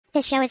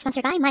This show is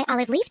sponsored by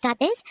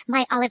myoliveleaf.biz,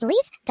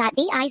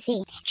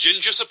 myoliveleaf.biz.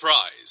 Ginger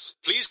Surprise.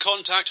 Please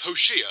contact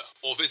Hoshea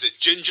or visit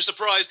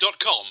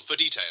gingersurprise.com for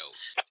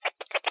details.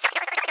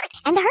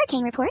 And the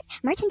Hurricane Report,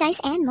 merchandise,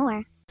 and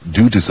more.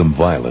 Due to some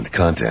violent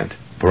content,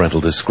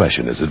 parental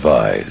discretion is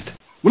advised.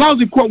 When I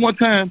was in court one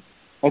time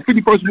on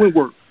 51st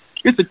Wentworth,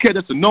 it's a cat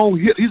that's a known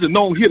hit. He's a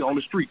known hitter on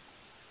the street.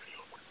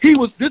 This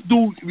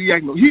dude, he's a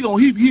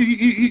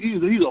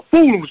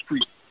fool on the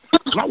street.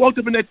 When I walked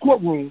up in that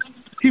courtroom,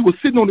 he was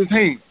sitting on his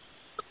hands.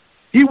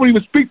 He wouldn't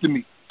even speak to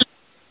me.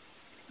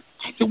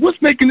 I said,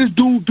 what's making this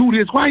dude do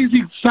this? Why is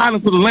he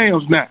silent for the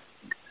lambs now?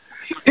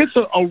 It's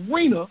an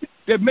arena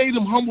that made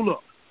him humble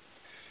up.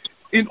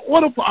 In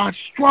order for our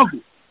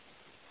struggle,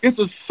 it's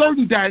a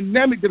certain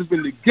dynamic that has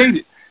been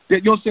negated, that,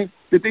 you know what I'm saying,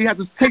 that they have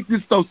to take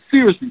this stuff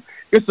seriously.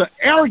 It's an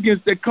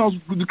arrogance that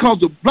comes because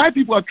the black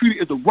people are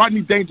treated as the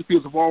Rodney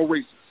Dangerfields of all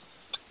races.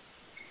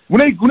 When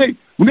they go to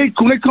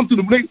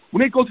the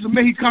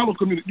Mexicano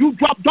community, you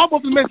drop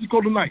off in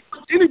Mexico tonight.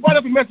 Anybody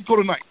up in Mexico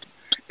tonight,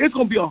 it's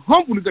gonna be a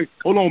humbleness. Say,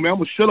 hold on, man, I'm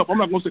gonna shut up. I'm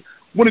not gonna say.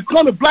 When it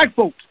comes to black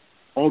folks,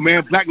 oh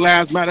man, Black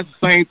Lives Matter. That's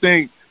the same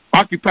thing.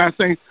 Occupy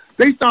same.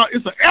 They start.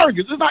 It's an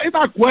arrogance. It's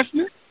not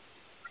questioning.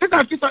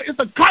 It's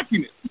a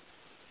cockiness.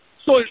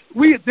 So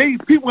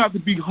people have to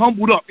be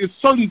humbled up. If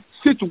certain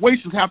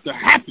situations have to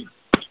happen,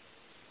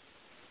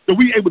 that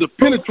we able to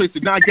penetrate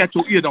it. Now I got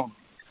your ear, don't I?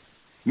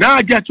 Now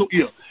I got your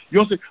ear. You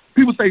know what I'm saying?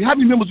 People say, how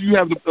many members do you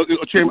have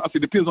a chairman? I say,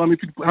 depends on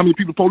how many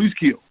people police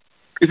kill.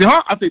 They say,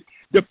 huh? I say,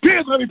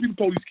 depends on how many people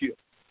police kill.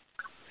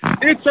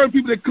 There's certain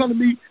people that come to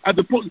me at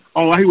the police.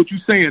 Oh, I hear what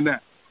you're saying now.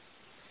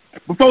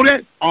 Before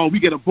that, oh, we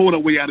got to vote our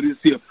way out of this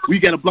here. We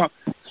got to block.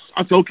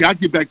 I said, okay, I'll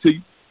get back to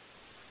you.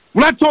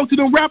 When I talk to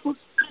them rappers,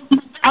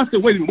 I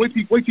said, wait a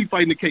minute, wait till you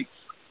fighting the case.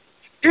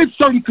 It's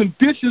certain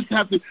conditions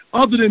have to,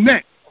 other than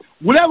that,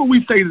 whatever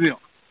we say to them,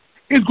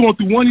 it's going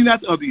through one ear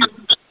after the other ear.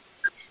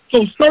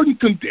 So certain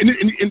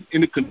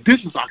and the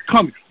conditions are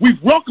coming. We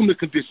welcome the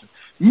conditions.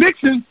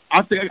 Nixon,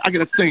 I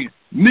got a saying,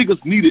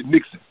 niggas needed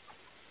Nixon.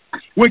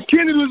 When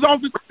Kennedy was in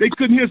office, they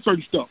couldn't hear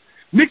certain stuff.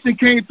 Nixon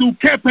came through,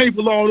 campaign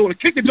for law and order,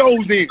 kicked the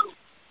doors in.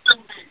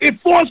 It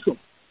forced them.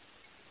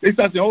 They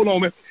started saying, hold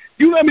on, man.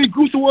 You know how many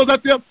groups there was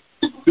out there?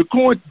 The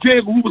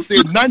COINTELPRO, who was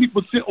saying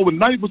over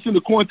 90% of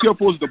the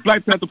COINTELPRO is the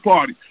Black Panther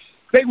Party.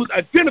 They was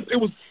identified.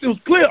 It was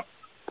clear.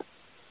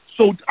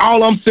 So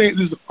all I'm saying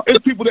is, it's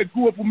people that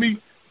grew up with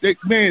me. They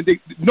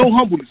no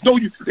humbleness,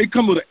 they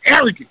come with an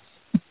arrogance.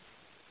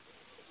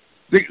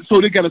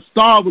 So they got to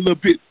starve a little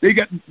bit. They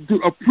got to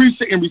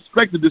appreciate and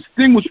respect the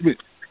distinguishment.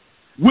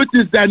 What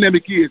this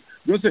dynamic is, you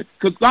know what I'm saying?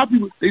 Because a lot of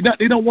people they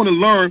don't want to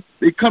learn.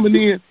 They coming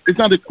in. It's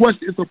not a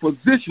question. It's a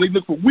position. They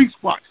look for weak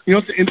spots. You know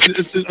what I'm saying? And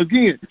it's,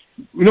 again,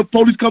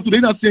 police come through.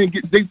 They're not saying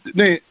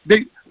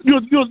the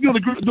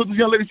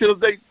young lady said the other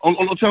day on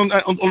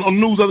the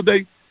news the other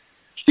day.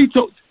 She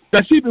told. Now,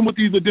 she's been with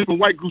these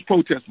different white groups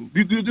protesting.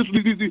 These are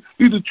children.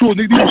 These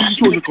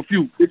children are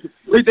confused.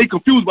 They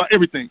confused about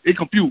everything. They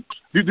confused.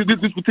 This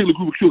particular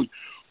group of children.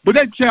 But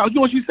that child, you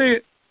know what she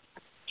said?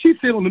 She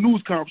said on the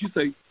news conference, she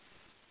said,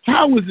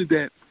 how is it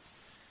that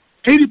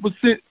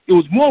 80%, it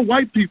was more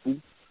white people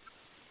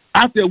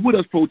out there with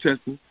us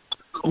protesting,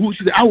 who she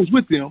said, I was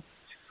with them,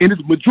 and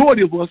it's the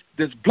majority of us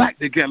that's black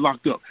that got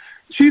locked up.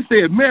 She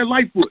said, Mary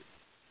Lightfoot,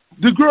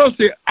 the girl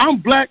said, I'm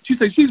black. She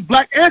said, she's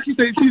black, and she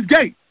said, she's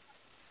gay.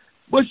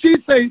 But she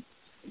say,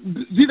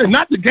 these are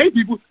not the gay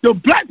people, the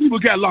black people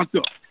got locked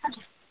up.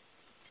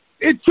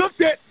 It took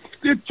that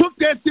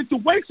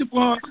situation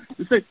for her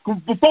to say,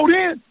 before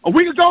then, a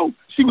week ago,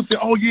 she would say,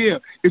 oh yeah,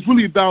 it's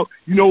really about,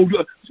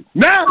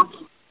 now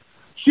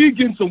she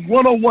getting some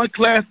one-on-one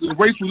classes in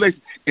race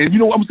relations. And you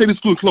know what, I'm gonna say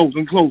this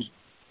in closing.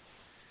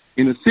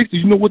 In the 60s,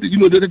 you know what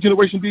that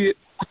generation did?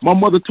 My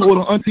mother told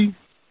her auntie,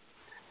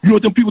 you know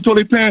what them people told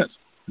their parents?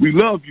 We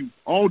love you,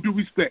 all due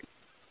respect.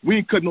 We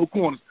ain't cut no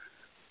corners.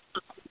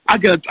 I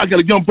got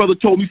a young brother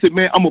told me, he said,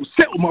 man, I'm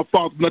upset with my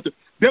father.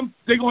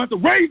 They gonna have to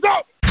raise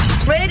up.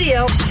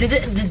 Radio,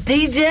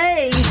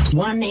 DJ.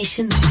 One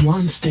nation,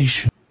 one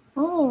station.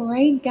 All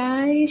right,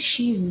 guys,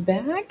 she's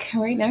back.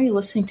 Right now you're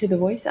listening to the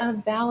voice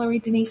of Valerie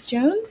Denise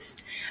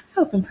Jones. I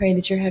hope and pray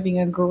that you're having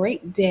a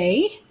great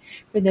day.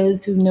 For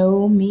those who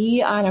know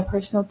me on a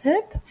personal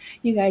tip,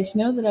 you guys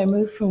know that I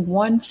moved from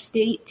one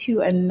state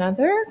to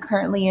another,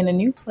 currently in a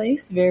new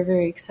place. Very,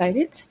 very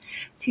excited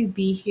to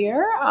be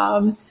here.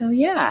 Once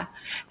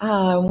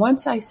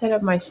I set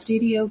up my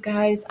studio,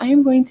 guys, I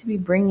am going to be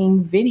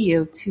bringing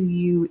video to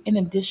you in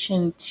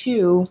addition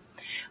to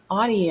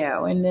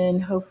audio. And then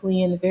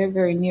hopefully in the very,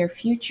 very near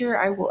future,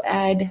 I will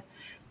add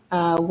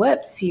a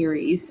web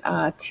series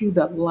to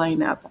the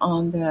lineup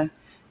on the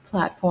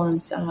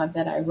platforms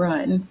that I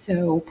run.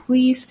 So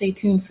please stay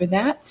tuned for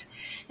that.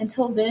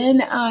 Until then,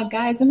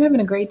 guys, I'm having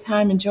a great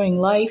time enjoying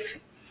life.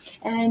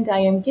 And I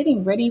am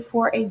getting ready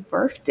for a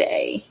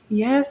birthday.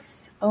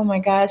 Yes. Oh my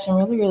gosh. I'm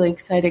really, really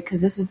excited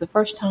because this is the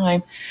first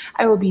time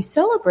I will be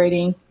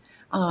celebrating.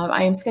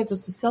 I am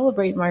scheduled to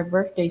celebrate my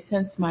birthday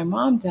since my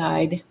mom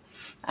died.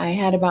 I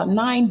had about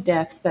 9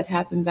 deaths that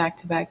happened back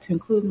to back, to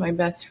include my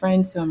best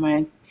friend. So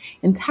my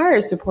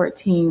entire support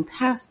team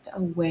passed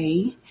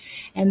away.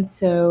 And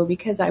so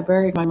because I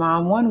buried my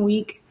mom 1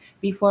 week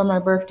before my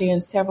birthday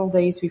and several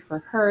days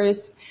before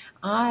hers,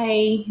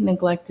 I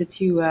neglected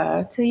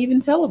to even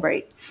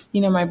celebrate,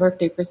 my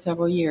birthday for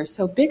several years.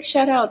 So big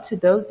shout out to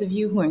those of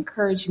you who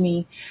encouraged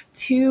me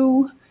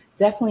to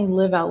definitely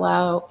live out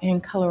loud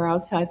and color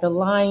outside the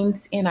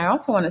lines. And I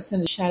also want to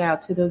send a shout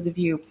out to those of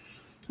you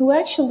who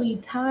actually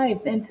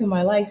tithed into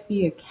my life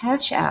via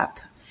Cash App.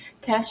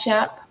 Cash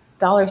App,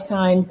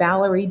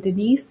 $Valerie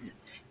Denise.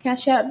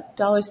 Cash App,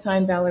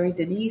 $Valerie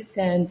Denise.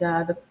 And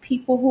the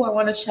people who I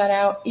want to shout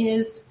out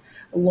is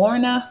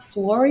Lorna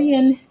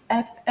Florian,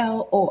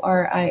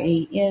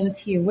 Florian,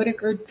 Tia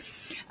Whitaker,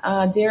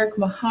 Derek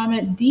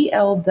Muhammad,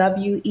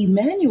 DLW,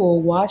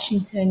 Emmanuel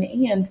Washington,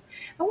 and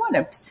I want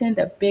to send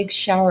a big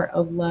shower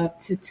of love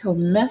to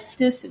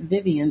Tomestis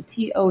Vivian,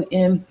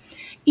 Tomestis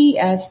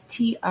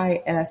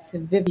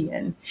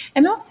Vivian,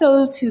 and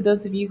also to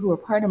those of you who are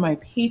part of my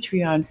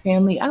Patreon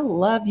family. I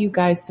love you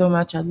guys so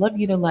much. I love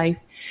you to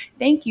life.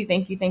 Thank you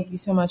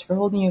so much for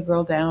holding your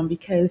girl down,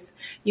 because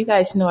you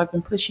guys know I've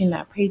been pushing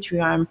that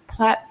Patreon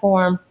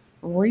platform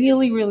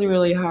really, really,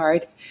 really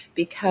hard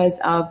because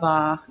of,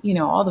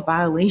 all the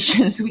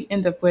violations we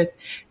end up with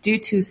due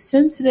to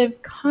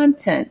sensitive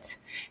content.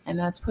 And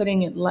that's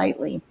putting it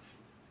lightly.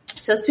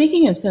 So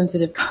speaking of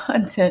sensitive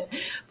content,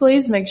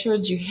 please make sure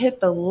that you hit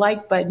the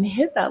like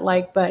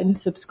button,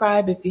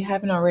 subscribe if you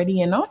haven't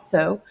already, and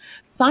also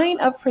sign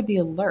up for the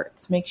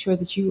alerts. Make sure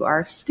that you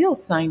are still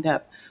signed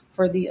up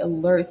for the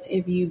alerts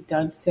if you've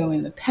done so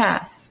in the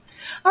past.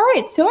 All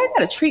right, so I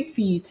got a treat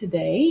for you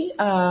today.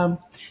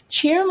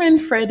 Chairman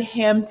Fred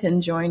Hampton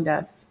joined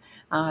us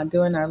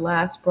during our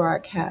last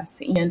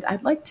broadcast, and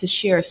I'd like to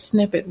share a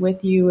snippet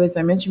with you. As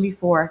I mentioned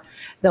before,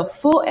 the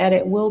full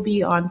edit will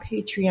be on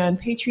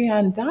Patreon,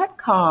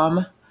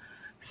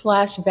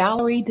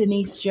 patreon.com/Valerie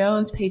Denise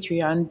Jones,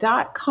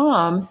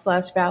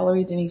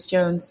 patreon.com/Valerie Denise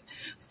Jones.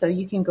 So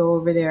you can go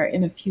over there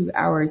in a few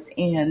hours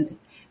and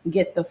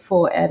get the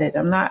full edit.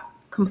 I'm not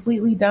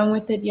completely done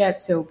with it yet,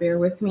 so bear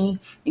with me,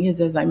 because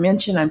as I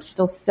mentioned, I'm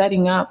still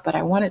setting up, but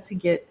I wanted to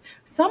get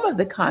some of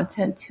the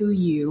content to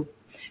you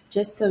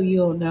just so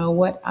you'll know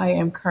what I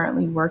am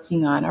currently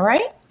working on. All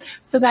right,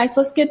 so guys,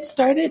 let's get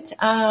started.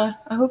 I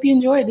hope you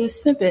enjoy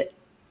this snippet.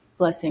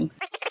 Blessings.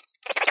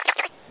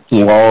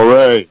 All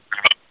right,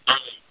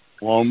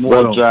 one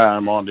more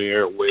time on the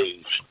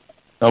airwaves.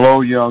 Hello,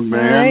 young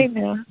man. All right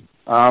now.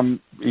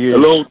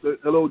 Hello,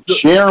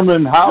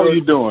 Chairman. How are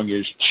you doing?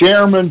 Is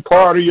Chairman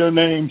part of your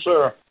name,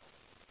 sir?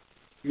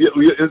 Yeah,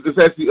 it's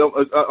actually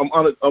I'm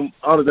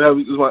honored to have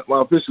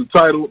my official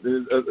title.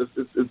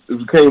 It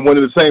became one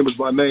of the same as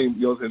my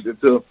name.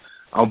 Until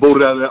I'm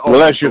voted out of that office. Well,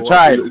 that's your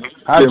title.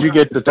 How did you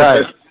get the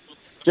title?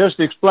 Just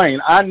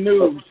explain. I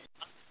knew.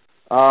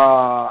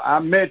 I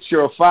met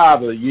your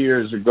father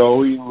years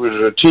ago. He was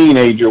a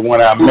teenager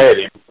when I met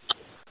him.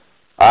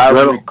 I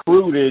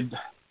recruited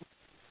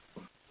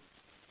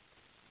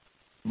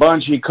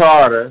Bunchy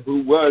Carter,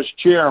 who was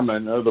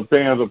chairman of the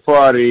Panther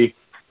Party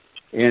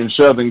in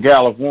Southern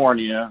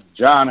California,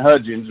 John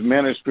Hudgens,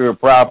 Minister of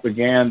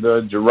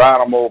Propaganda,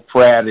 Geronimo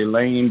Pratt,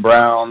 Elaine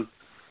Brown,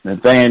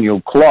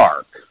 Nathaniel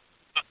Clark.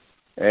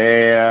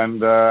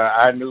 And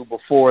I knew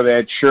before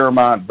that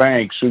Shermont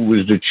Banks, who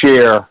was the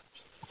chair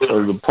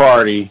of the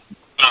party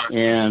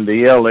in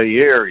the L.A.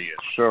 area.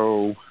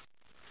 So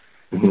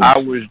I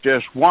was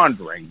just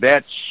wondering.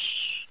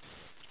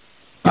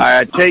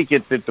 I take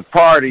it that the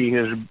party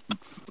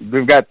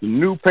they've got the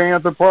new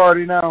Panther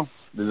Party now.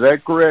 Is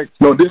that correct?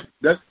 No, that's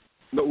a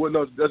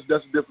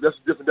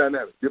different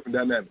dynamic.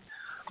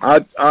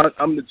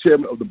 I'm the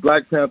chairman of the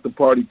Black Panther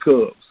Party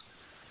Cubs.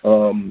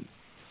 And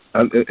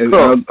as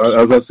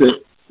I said,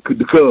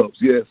 the Cubs,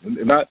 yes,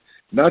 and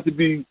not to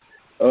be.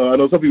 I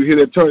know some people hear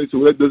that term.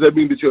 So does that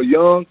mean that you're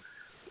young?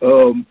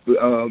 No,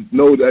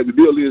 the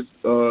deal is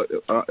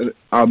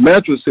our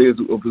mantra says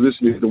our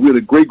position is that we're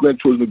the great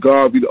grandchildren of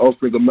God, be the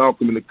offspring of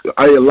Malcolm, and the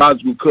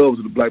ideological Cubs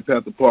of the Black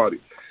Panther Party.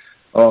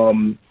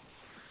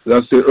 As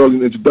I said earlier in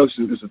the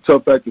introduction, it's a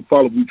tough act to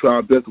follow. We try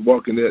our best to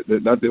walk in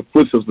not their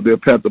footsteps, but their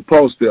Panther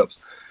Paw steps.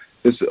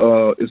 It's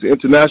an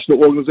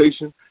international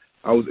organization.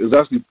 It was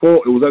actually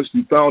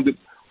founded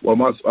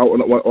while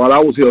I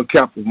was held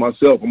captive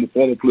myself. I'm a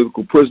former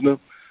political prisoner,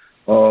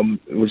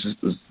 which is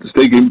the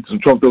state gave me some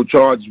trumped-up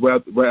charges right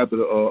after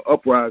the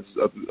uprising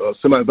of the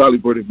Semi Valley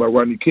verdict by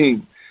Rodney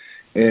King,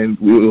 and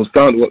it was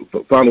founded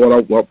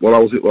while I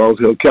was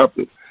held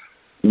captive.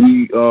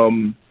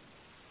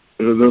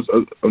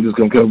 I'm just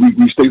going to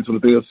restate some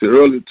of the things I said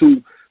earlier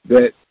too,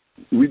 that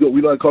we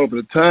don't call it for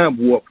the time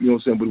warp, you know what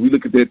I'm saying, but we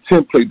look at that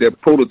template,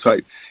 that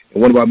prototype,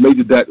 and one of my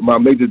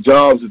major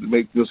jobs is to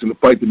make this in the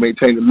fight to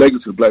maintain the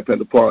legacy of the Black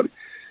Panther Party.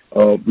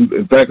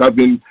 In fact,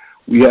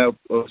 we have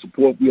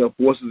support. We have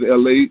forces in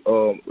L.A.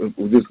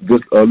 We just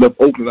left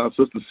Oakland, our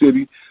sister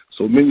city.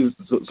 So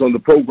some of the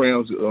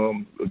programs,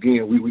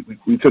 again,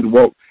 we tend to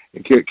walk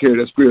and carry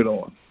that spirit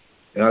on.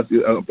 And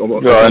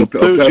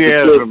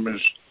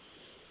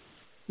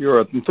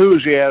your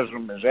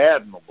enthusiasm is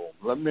admirable.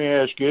 Let me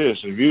ask you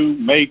this: have you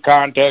made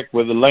contact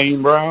with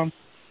Elaine Brown?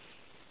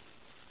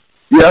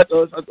 Yeah,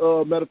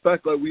 matter of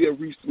fact, like we had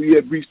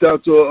reached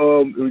out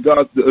to in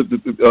regards to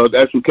the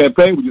actual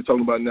campaign we're just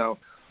talking about now.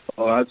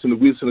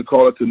 We sent a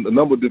call out to a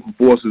number of different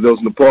forces that was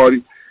in the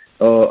party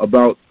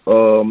about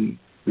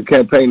the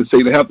campaign to stay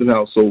in the Hampton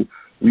House. So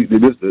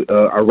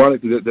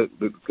ironically,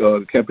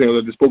 the campaign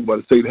that I just spoke about,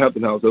 the state of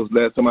Hampton House, that was the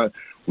last time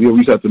we had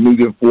reached out to many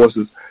different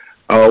forces.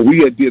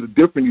 We had did a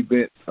different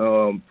event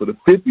for the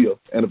 50th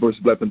anniversary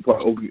of Black Panther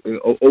Party in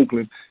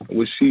Oakland, in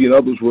which she and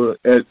others were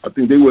at. I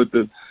think they were at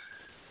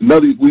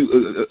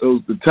it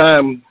was the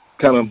time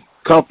kind of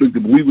conflict,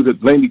 but we were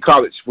at Laney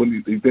College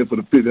when the event for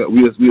the 50th.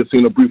 We had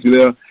seen her briefly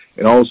there,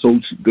 and also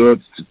she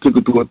took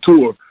her through a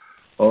tour.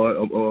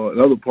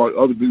 Other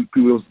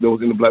people that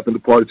was in the Black Panther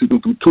Party took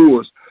them through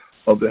tours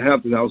of the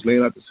Hampton House,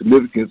 laying out the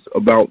significance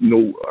about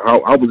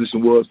how our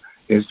position was,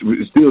 and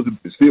it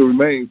still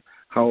remains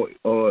how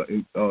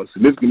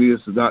significant it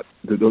is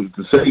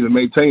to save and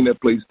maintain that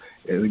place,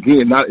 and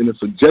again, not in a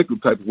subjective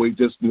type of way,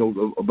 just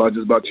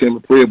about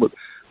Chairman Fred, but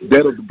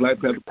that of the Black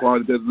Panther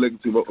Party, that's the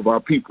legacy of our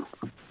people.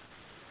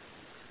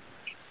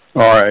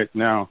 All right,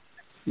 now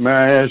may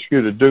I ask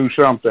you to do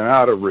something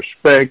out of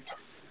respect?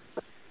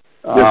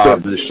 Yes,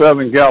 the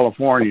Southern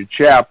California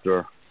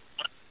chapter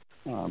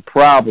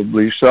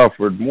probably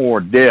suffered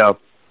more death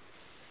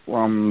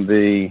from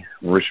the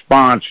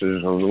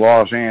responses of the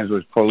Los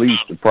Angeles Police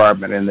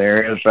Department and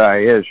their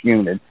SIS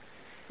unit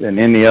than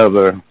any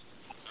other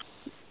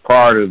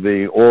part of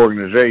the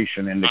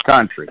organization in the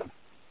country.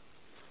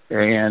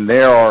 And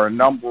there are a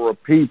number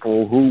of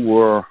people who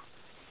were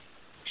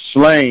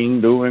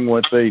slain doing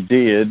what they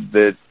did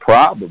that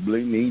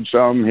probably need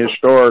some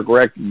historic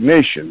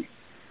recognition.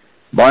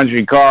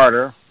 Bungie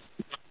Carter,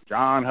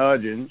 John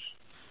Hudgens,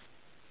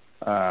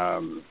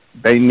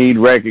 they need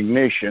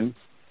recognition.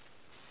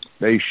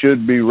 They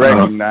should be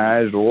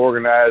recognized. The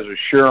organizer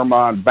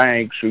Sherman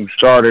Banks, who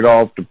started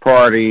off the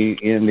party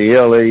in the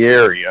L.A.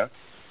 area,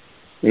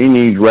 he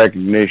needs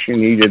recognition.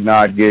 He did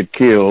not get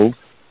killed.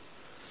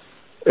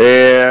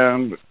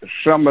 And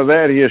some of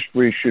that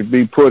history should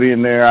be put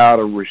in there out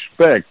of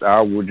respect,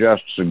 I would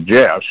just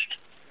suggest.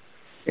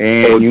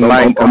 And you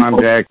might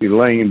contact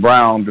Elaine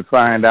Brown to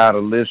find out a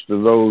list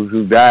of those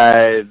who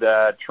died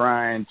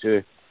trying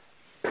to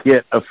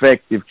get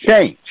effective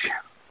change.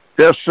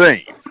 Just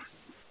saying.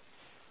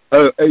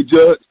 Hey,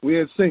 Judge, we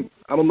ain't seen.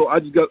 I don't know. I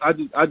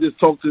just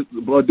talked to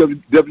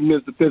Deputy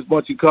Minister Defense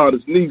Bunchy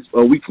Carter's niece.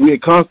 We in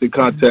constant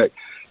contact.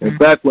 In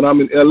fact, when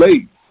I'm in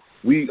L.A.,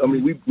 we've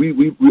been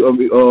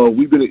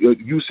at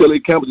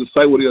UCLA campus, the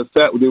site where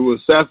they were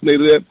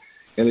assassinated at.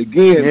 And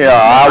again,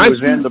 I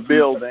was in the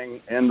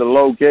building and the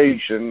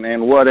location,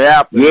 and what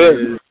happened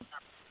is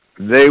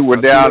they were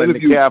down in the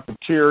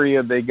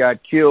cafeteria. They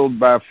got killed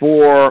by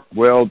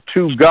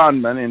two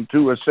gunmen and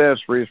two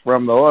accessories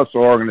from the US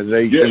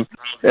organization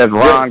at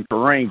Ron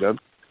Karenga.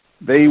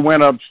 They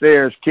went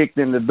upstairs, kicked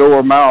in the door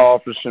of my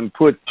office, and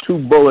put 2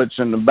 bullets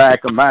in the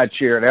back of my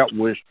chair. That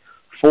was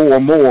 4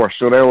 more.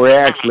 So there were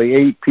actually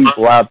 8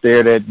 people out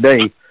there that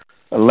day.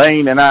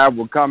 Elaine and I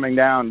were coming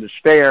down the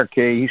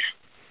staircase.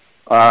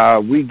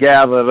 We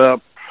gathered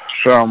up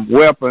some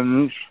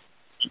weapons,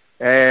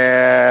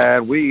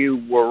 and we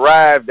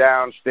arrived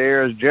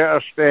downstairs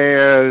just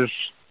as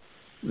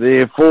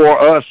the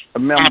 4 us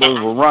members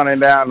were running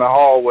down the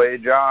hallway.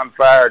 John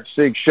fired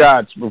 6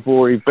 shots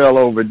before he fell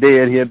over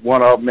dead, hit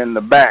one of them in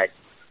the back.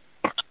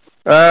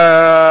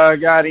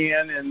 Got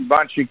in, and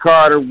Bunchy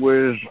Carter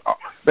was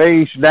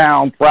face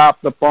down,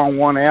 propped up on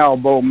one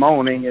elbow,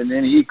 moaning, and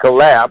then he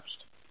collapsed.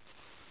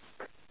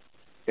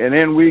 And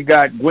then we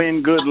got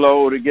Gwen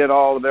Goodlow to get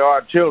all of the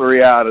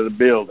artillery out of the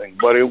building.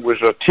 But it was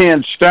a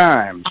tense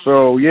time.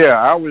 So,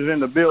 I was in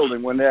the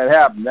building when that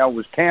happened. That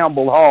was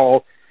Campbell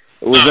Hall.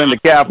 It was in the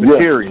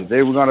cafeteria.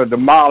 They were going to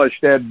demolish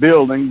that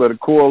building, but a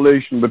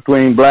coalition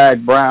between black,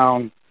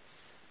 brown,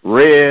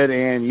 red,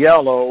 and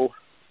yellow,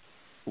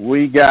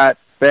 we got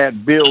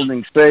that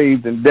building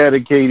saved and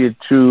dedicated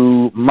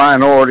to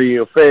minority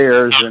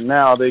affairs. And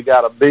now they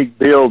got a big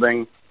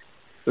building,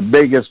 the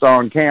biggest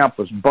on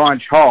campus,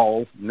 Bunch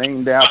Hall,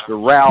 named after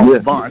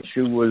Ralph Bunch,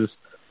 who was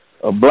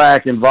a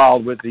black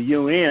involved with the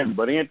UN.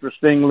 But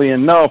interestingly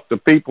enough, the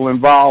people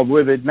involved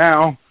with it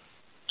now,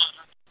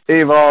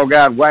 they've all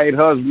got white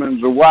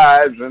husbands or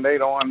wives, and they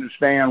don't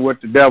understand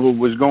what the devil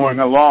was going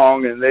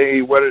along. And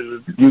what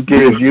is it you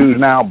kids use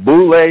now?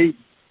 Boule?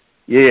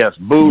 Yes,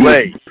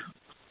 Boule.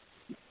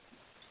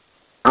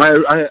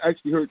 I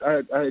actually heard,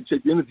 I had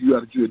checked the interview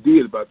out that you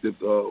did about this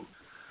a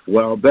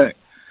while back.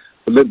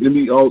 But let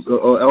me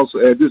also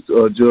add this,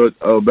 Judge,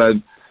 about.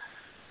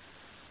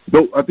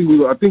 No, I think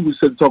we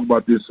said to talk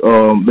about this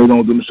later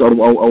on in the show. I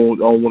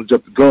don't want to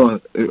jump the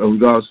gun in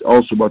regards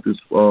also about this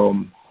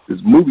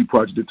movie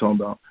project they're talking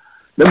about.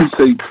 Let me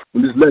say,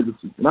 with this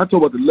legacy, and I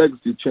talk about the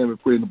legacy of Chairman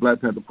Fred and the Black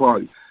Panther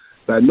Party.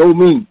 By no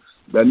means,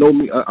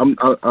 I'm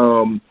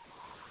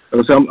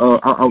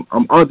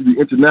honored to be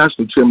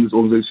international chairman of this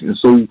organization, and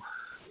so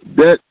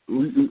that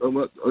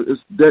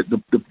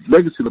the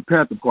legacy of the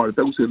Panther Party.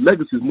 That we say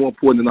legacy is more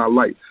important than our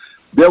life.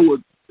 There were,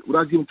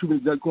 without going too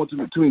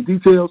many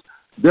details,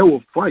 there were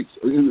fights.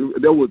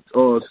 There were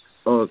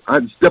I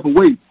had to step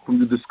away from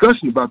the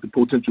discussion about the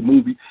potential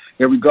movie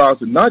in regards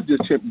to not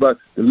just him, but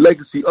the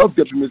legacy of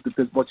Deputy Minister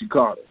Defense Bunchy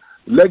Carter,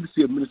 the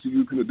legacy of Minister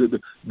European,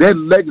 that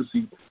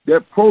legacy,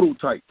 that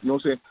prototype. You know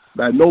what I'm saying?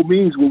 By no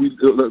means will we, as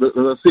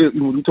I said,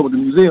 when we talk about the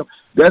museum,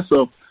 that's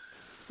the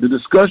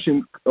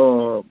discussion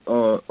about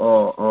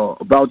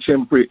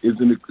Chairman Pruitt is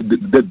in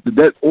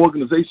that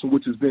organization,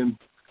 which has been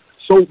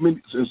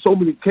in so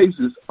many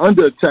cases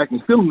under attack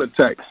and still under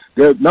attack.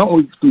 They're not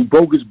only through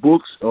bogus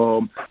books,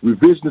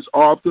 revisionist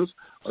authors,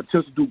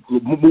 attempts to do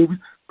movies,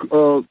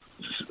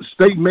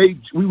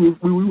 state-made. We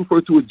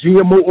refer to as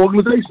GMO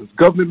organizations,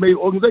 government-made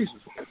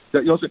organizations. That,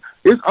 you know what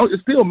I'm saying?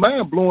 It's still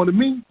mind-blowing to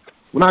me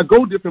when I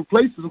go different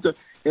places and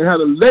have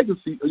a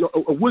legacy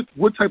of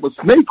what type of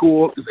snake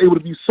oil is able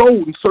to be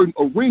sold in certain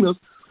arenas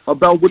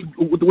about what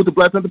the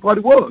Black Panther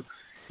Party was.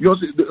 You know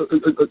what I'm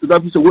saying?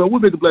 Like you said, well,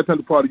 what made the Black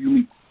Panther Party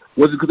unique?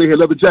 Was it because they had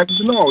leather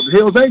jackets and all? The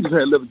Hells Angels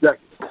had leather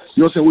jackets.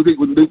 You know what I'm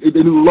saying?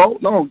 They knew the law?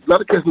 No, a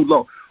lot of cats knew the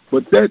law.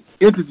 But that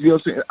entity, you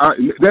know what I'm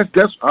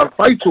saying? I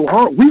fight so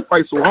hard. We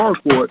fight so hard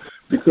for it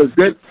because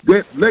that's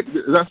when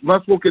I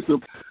spoke at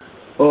the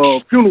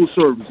funeral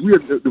service. We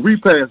had the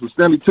repast with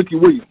Stanley Tookie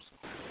Williams.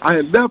 I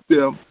had left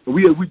there, and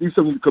we did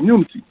something in the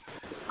community.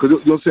 Because,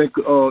 you know what I'm saying,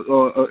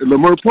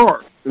 Lemur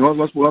Park. You know,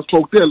 when I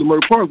spoke there, Lemur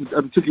Park at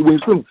the Tookie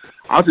Williams funeral.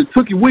 I said,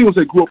 Tookie Williams,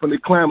 they grew up in the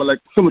climate like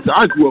similar to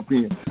I grew up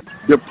in.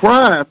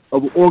 Deprived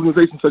of an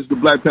organization such as the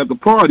Black Panther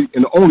Party,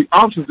 and the only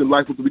options in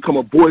life was to become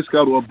a Boy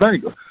Scout or a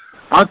banker.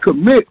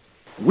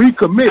 We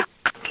commit,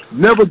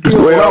 never give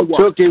Well,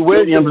 Tookie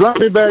Williams, let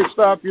me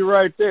stop you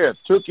right there.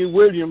 Tookie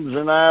Williams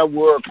and I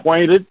were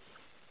acquainted.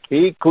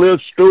 He, Cliff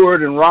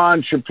Stewart, and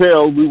Ron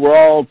Chappelle, we were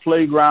all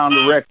playground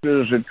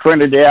directors at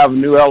Trinity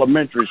Avenue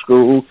Elementary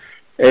School,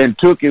 and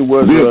Tookie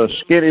was a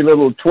skinny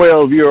little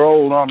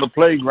 12-year-old on the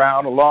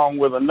playground along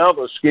with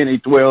another skinny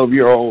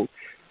 12-year-old,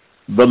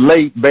 the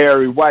late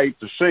Barry White,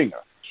 the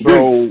singer.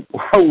 So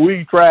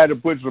we tried to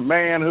put some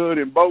manhood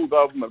in both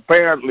of them.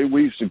 Apparently,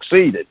 we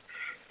succeeded.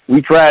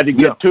 We tried to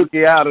get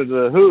Tookie out of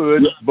the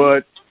hood,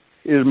 but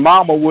his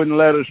mama wouldn't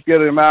let us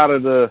get him out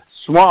of the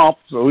swamp,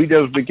 so he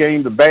just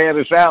became the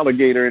baddest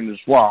alligator in the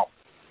swamp.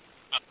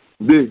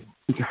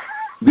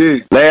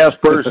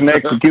 Last person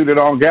executed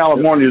on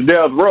California's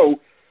death row,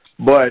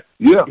 but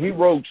he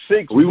wrote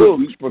 6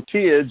 books for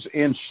kids,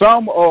 and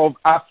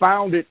I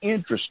found it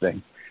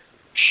interesting.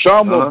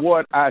 Some of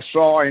what I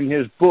saw in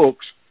his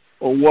books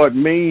are what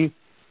me,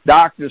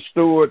 Dr.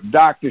 Stewart,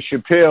 Dr.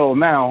 Chappelle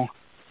now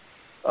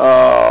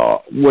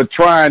were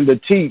trying to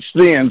teach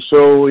then,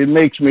 so it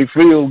makes me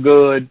feel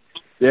good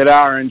that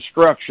our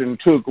instruction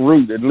took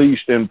root, at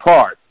least in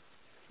part.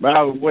 By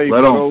the way,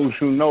 for those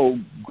who know,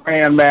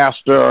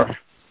 Grandmaster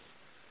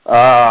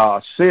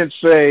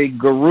Sensei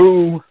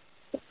Guru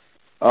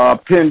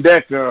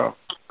Pendeka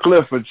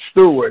Clifford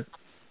Stewart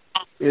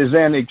is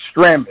an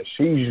extremist.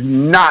 He's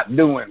not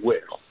doing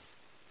well.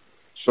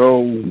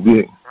 So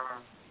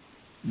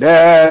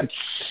that's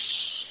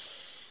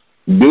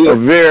a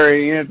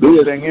very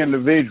interesting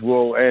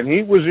individual, and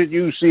he was at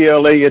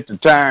UCLA at the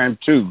time,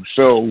 too.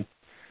 So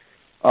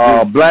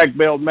Black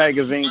Belt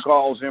Magazine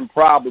calls him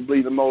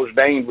probably the most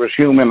dangerous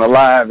human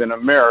alive in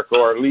America,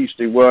 or at least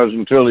he was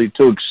until he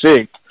took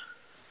sick.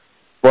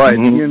 But,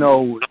 you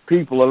know,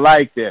 people are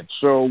like that.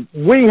 So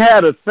we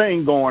had a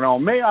thing going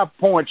on. May I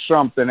point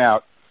something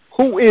out?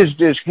 Who is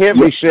this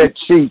heavyset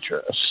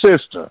teacher, a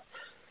sister,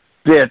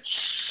 that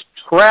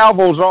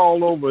travels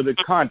all over the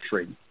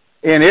country?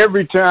 And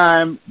every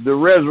time the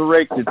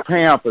resurrected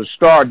Panthers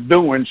start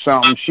doing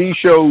something, she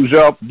shows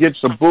up, gets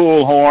a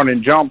bullhorn,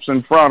 and jumps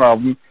in front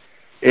of them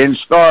and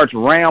starts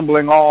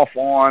rambling off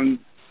on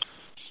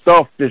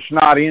stuff that's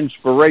not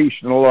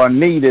inspirational or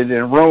needed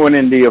and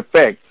ruining the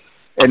effect.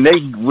 And they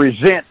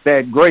resent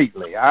that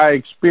greatly. I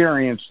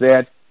experienced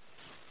that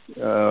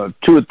 2 or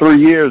 3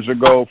 years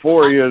ago,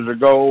 4 years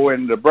ago,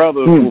 and the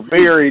brothers were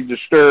very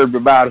disturbed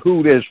about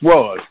who this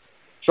was.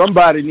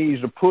 Somebody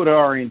needs to put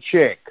her in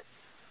check.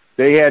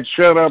 They had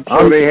shut up,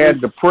 so they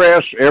had the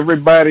press.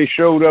 Everybody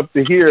showed up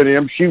to hear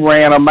them. She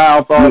ran her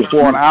mouth off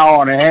for an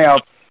hour and a half.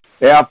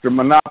 After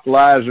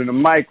monopolizing the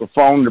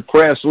microphone, the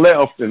press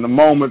left and the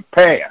moment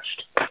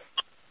passed.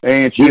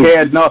 And she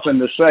had nothing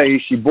to say.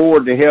 She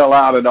bored the hell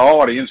out of the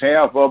audience.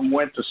 Half of them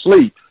went to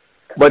sleep.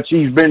 But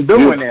she's been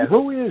doing that.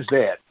 Who is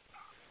that?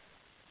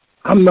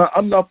 I'm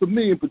not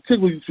familiar,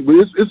 particularly, but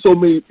it's so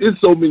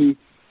many.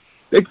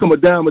 They come a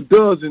dime a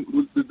dozen.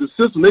 With the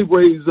system, they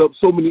raise up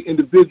so many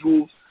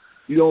individuals.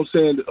 You know what I'm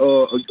saying?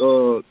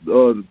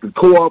 The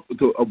co-op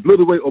to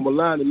obliterate or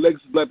malign the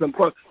legacy of Black Panther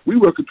Party. We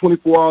work at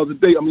 24 hours a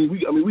day.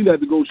 We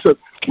had to go shut.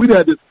 We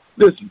had to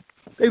listen.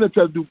 They didn't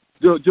try to do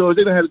judge.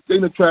 They didn't had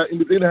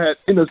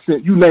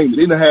innocent. You name it.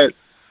 They didn't had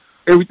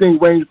everything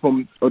ranged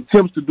from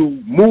attempts to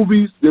do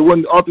movies. They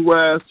wasn't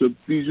authorized to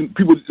these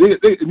people. They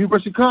in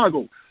University of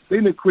Chicago. They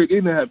didn't create. They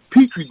didn't have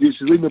petri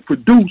dishes. They didn't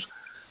produce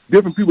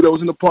different people that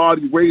was in the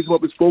party, raise them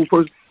up as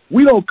spokespersons.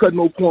 We don't cut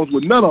no corners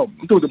with none of them.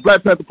 I'm talking the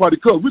Black Panther Party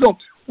club. They don't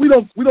try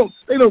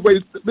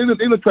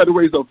to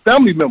raise up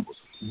family members.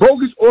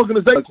 Bogus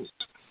organizations.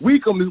 We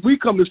come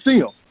to see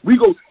them. We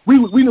know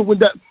when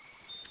that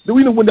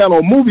We done went down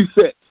on a movie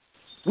set.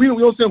 We don't,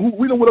 you know what I'm saying?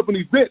 We don't went up in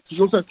events. You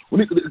know what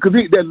I'm saying? Because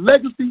that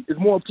legacy is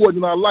more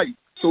important than our life.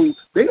 So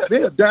they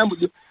are down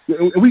with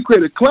and we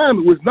created a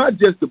climate where it's not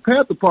just the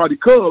Panther Party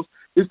Cubs,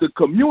 it's the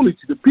community,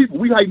 the people.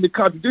 We hiding the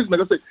contradiction.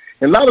 Like I said,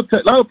 in a lot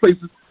of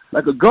places,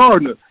 like a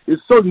gardener,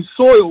 it's certain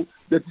soil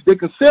that they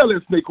can sell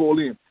that snake oil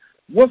in.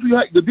 Once we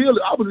hide the deal,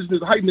 the opposition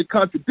is hiding the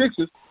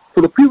contradictions,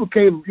 so the people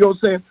came. You know what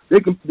I'm saying? They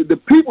can the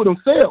people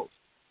themselves.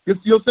 You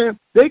know what I'm saying?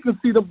 They can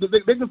see them.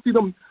 They can see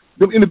them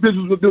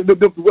individuals,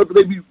 whether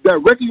they be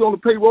directly on the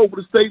payroll for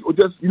the state or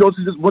just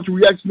just a bunch of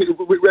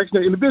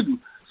reactionary individuals.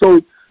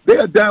 So they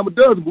are dime a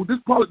dozen. But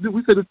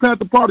we say this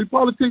Panther Party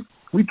politics,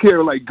 we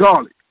carry like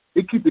garlic.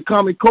 It keeps the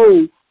common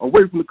cold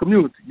away from the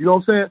community. You know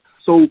what I'm saying?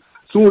 So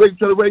soon as they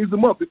try to raise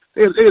them up,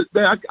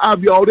 I'll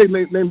be all day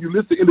name you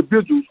list of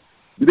individuals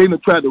that they done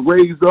tried to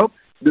raise up,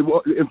 the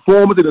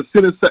informers that are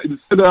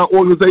sending our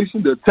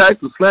organization, the attacks,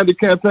 the slander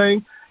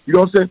campaign. You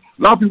know what I'm saying?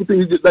 A lot of people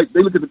think it's like they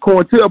look at the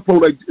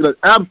COINTELPRO like in an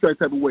abstract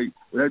type of way.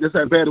 That's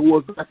how bad it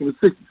was back in the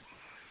 60s.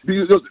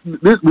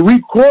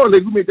 We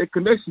correlate, we make that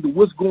connection to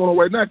what's going on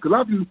right now. Because a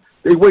lot of people,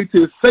 they wait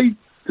till it's safe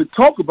to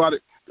talk about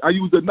it. I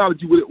use the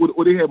analogy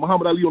where they had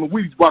Muhammad Ali on the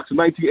Wheaties box in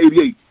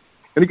 1988.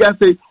 And the guy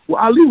said,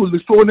 well, Ali was an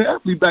extraordinary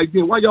athlete back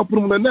then. Why y'all put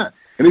him on that now?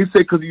 And they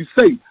said, because he's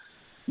safe.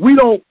 We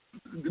don't,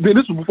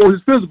 this was before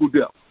his physical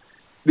death.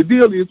 The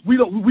deal is we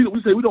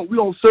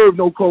don't serve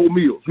no cold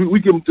meals. We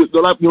give them to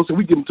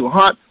we give them to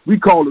hot. We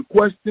call a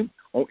question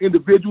on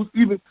individuals.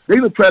 Even they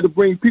don't try to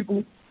bring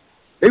people.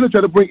 They don't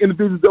try to bring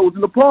individuals that was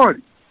in the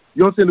party.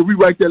 You know what I'm saying? To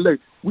rewrite that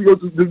legacy. We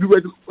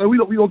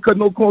don't cut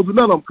no corners with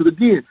none of them. Because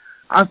again,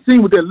 I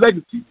seen with that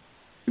legacy.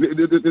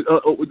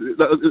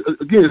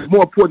 Again, it's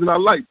more important than our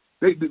life.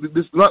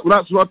 When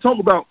I talk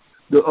about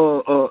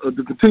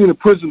the continuing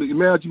prison, the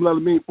Imam Jibal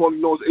Alameen,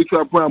 formerly known as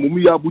H.R. Brown,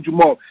 Mumia Abu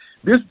Jamal.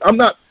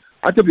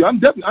 I tell you, I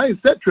ain't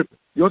set tripping.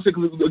 You know what I'm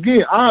saying? Because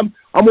again, I'm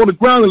on the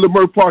ground in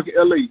Leimert Park in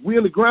L.A. We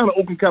in the ground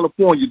in Oakland,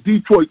 California,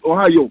 Detroit,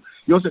 Ohio. You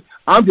know what I'm saying?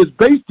 I'm just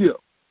based here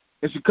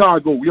in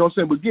Chicago. You know what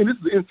I'm saying? But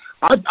again,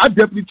 I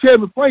Deputy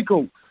Chairman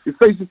Franco is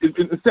facing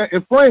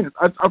in France,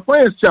 our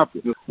France chapter.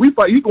 We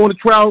fight. He going to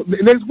trial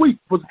next week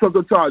for some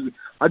drug charges.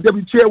 Our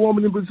Deputy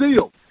Chairwoman in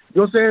Brazil. You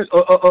know what I'm saying?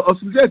 A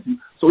suggestion.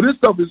 So this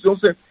stuff is, you know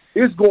what I'm saying?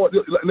 It's going.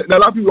 Now a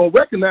lot of people don't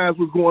recognize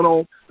what's going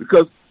on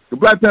because the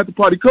Black Panther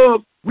Party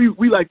Cubs, we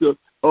like the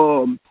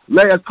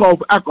last call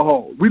for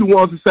alcohol. We the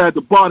ones inside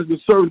the bars and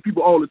serving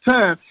people all the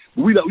time.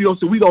 But we don't.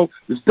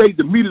 The state,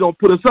 the media don't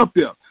put us up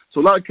there.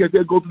 So a lot of cats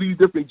they go to these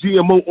different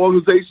GMO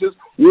organizations,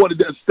 or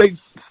the state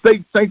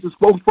sanctioned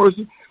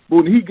spokesperson.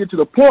 But when he get to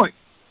the point,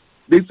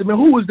 they say, "Man,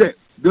 who is that?"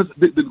 The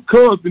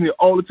Cubs been here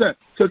all the time.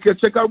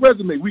 Check our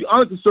resume. We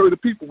honored to serve the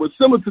people, but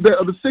similar to that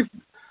of the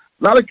 '60s.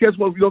 A lot of cats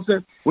want, you know what I'm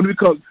saying, when it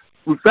becomes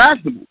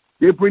fashionable,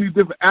 they bring these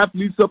different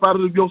athletes up out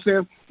of the, you know what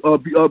I'm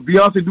saying,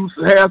 Beyonce do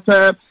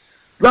halftime.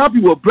 A lot of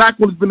people are black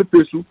when it's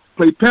beneficial,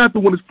 play Panther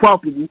when it's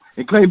profitable,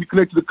 and claim to be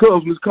connected to the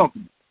Cubs when it's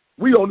comfortable.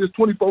 We on this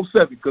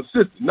 24/7,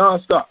 consistent,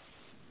 nonstop.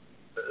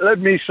 Let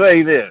me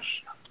say this.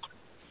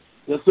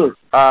 Yes, sir.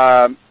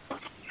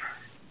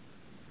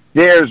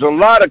 There's a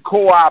lot of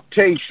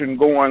co-optation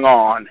going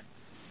on,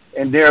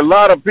 and there are a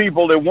lot of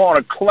people that want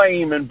to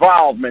claim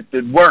involvement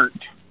that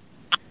weren't.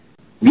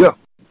 Yeah.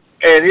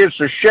 And it's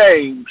a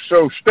shame,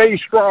 so stay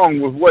strong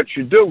with what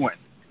you're doing.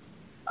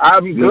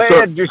 I'm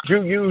glad that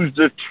you used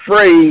the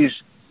phrase,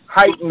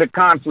 heighten the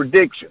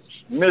contradictions.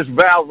 Miss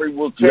Valerie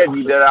will tell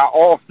you that I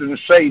often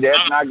say that,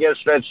 and I guess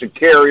that's a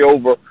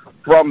carryover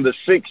from the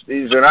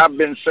 60s, and I've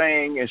been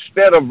saying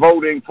instead of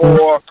going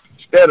for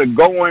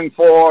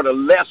the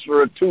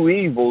lesser of two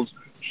evils,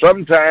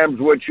 sometimes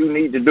what you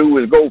need to do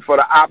is go for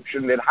the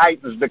option that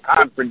heightens the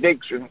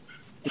contradiction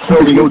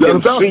so you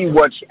can see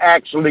what's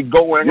actually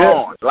going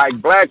on.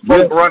 Like black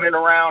folk running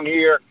around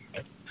here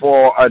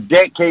for a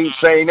decade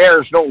saying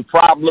there's no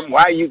problem.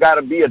 Why you got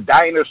to be a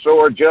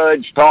dinosaur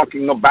judge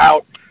talking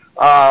about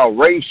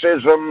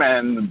racism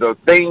and the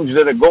things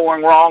that are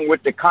going wrong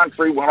with the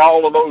country when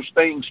all of those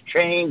things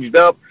changed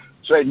up?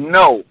 Said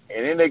no.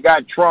 And then they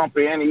got Trump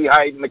in, he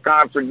hiding the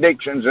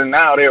contradictions, and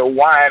now they're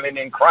whining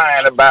and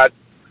crying about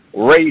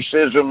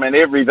racism and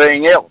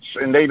everything else,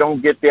 and they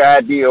don't get the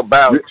idea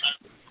about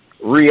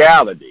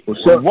reality.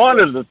 One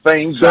of the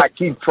things I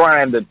keep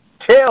trying to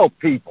tell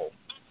people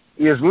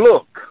is,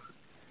 look,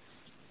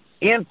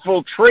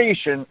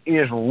 infiltration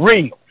is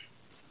real.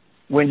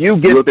 When you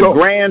get the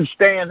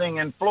grandstanding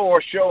and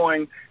floor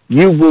showing,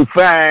 you will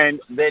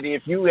find that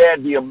if you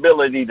had the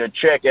ability to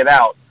check it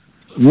out,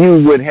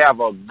 you would have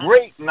a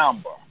great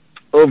number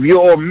of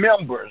your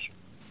members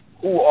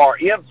who are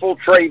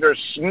infiltrators,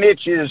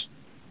 snitches,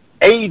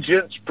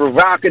 agents,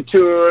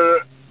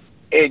 provocateurs,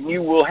 and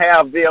you will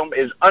have them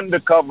as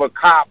undercover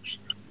cops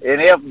and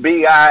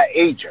FBI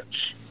agents,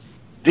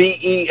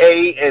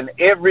 DEA and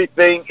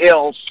everything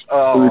else,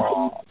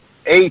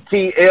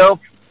 ATF,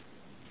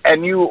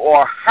 and you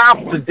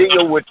have to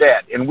deal with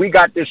that. And we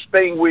got this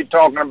thing we're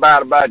talking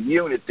about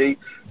unity,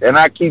 and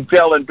I keep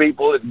telling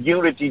people that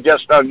unity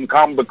just doesn't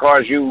come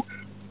because you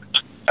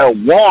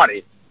want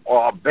it.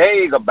 or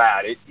beg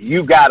about it,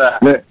 you got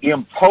to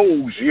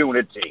impose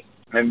unity.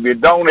 And if you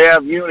don't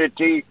have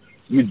unity,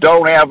 you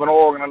don't have an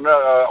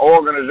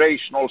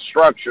organizational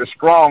structure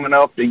strong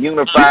enough to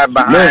unify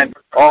behind.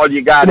 All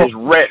you got is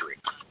rhetoric.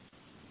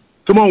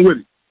 Come on with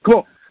it. Come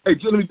on. Hey,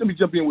 let me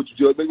jump in with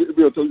you, Judge.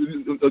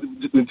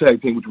 Just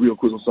tag team with you real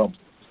quick on something.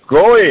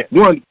 Go ahead.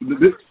 One,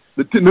 the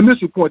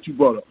initial point you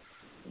brought up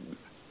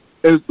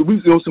is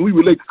we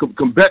relate to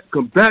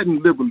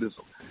combating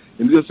liberalism.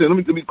 And just saying,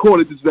 let me call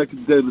it this back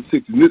in the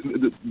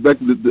 60s, back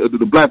to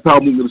the Black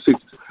Power movement of the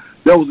 60s.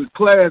 There was a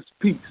class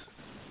piece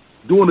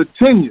during the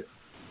tenure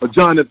of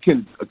John F.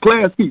 Kennedy, a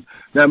class piece.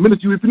 Now,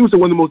 Minister, you said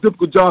one of the most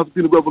difficult jobs of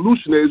being a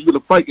revolutionary is to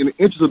fight in the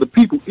interest of the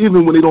people,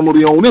 even when they don't know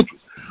their own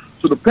interests.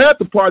 So the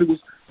Panther Party was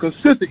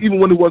consistent even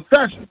when it was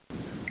fashionable.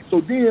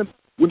 So then,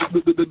 when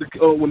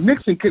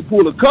Nixon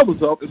pulled the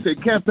covers up and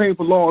said campaign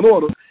for law and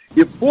order,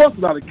 it forced a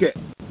lot of cats,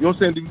 you know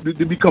what I'm saying,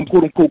 to become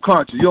quote-unquote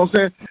conscious. You know what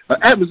I'm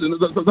saying?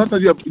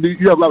 Sometimes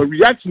you have a lot of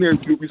reactionary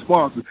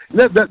responses. And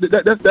that's not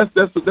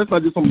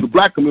just some of the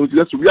black community,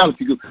 that's the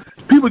reality. Because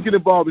people get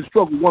involved in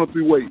struggle one of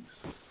three ways: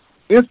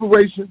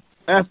 inspiration,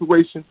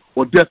 aspiration,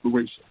 or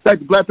desperation. In fact,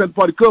 the Black Panther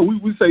Party Club,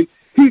 we say,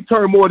 he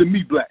turned more than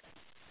me black.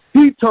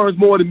 He turns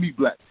more than me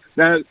black.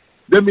 Now,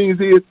 that means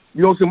you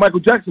know what I'm saying, Michael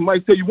Jackson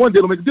might tell you one day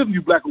it'll make a difference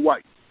you black or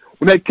white.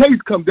 When that case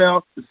come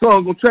down, the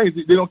song's going to change.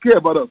 They don't care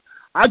about us.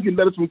 I get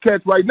letters from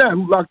cats right now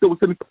who locked up with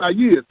 75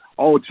 years.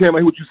 Oh,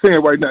 Chairman, what you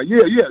saying right now?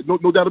 Yeah,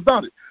 no doubt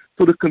about it.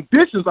 So the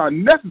conditions are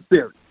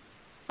necessary.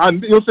 You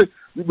know what I'm saying?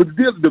 But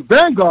the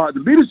vanguard, the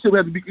leadership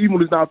has to be, even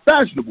when it's not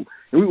fashionable.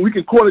 And we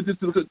can call it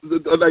just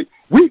like,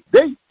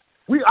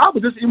 I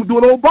was just even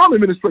doing the Obama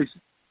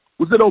administration.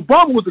 Was that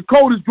Obama was the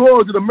coldest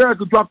drug that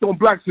America dropped on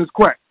blacks since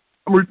crack.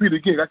 I'm going to repeat it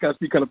again. I can't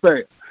speak kind of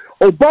fast.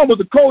 Obama was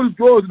the coldest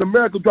drugs that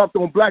America dropped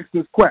on blacks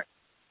since crack.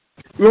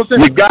 You know what I'm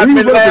saying? You got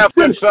me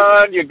laughing,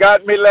 son. You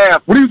got me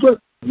laughing.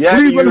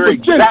 You're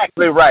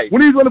exactly right.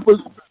 When he was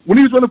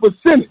running for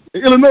Senate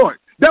in Illinois,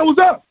 that was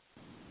us.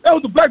 That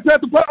was the Black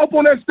Panther Party up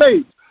on that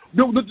stage.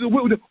 When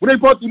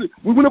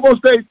we went up on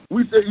stage,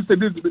 we said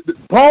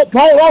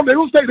Paul on there.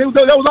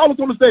 That was always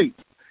on the stage.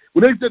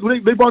 When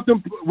they brought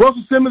them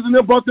Russell Simmons and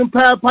them brought them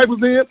Pied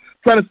Pipers in,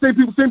 trying to send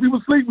people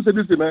sleep. We said,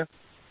 "Listen, man,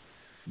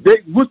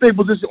 what's their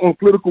position on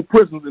political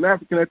prisoners in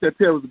African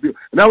anti-terrorism bill?"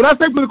 Now, when I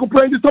say political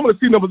prisoners, I'm talking about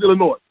the C numbers,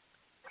 Illinois.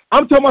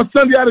 I'm talking about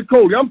Sunday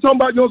Adekole. I'm talking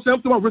about, you know what I'm saying?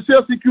 I'm talking about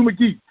Rochelle C. Q.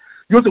 McGee.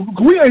 You know what I'm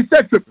saying? We ain't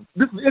sex tripping.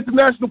 This is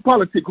international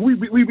politics. We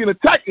being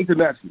attacked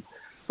internationally.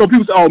 So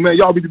people say, "Oh man,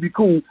 y'all need to be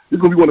cool. This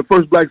is gonna be one of the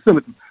first black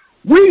senators."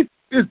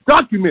 It's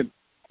documented.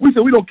 We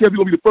said we don't care if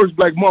you're gonna be the first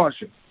black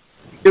Martian.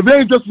 If they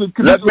ain't just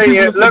let me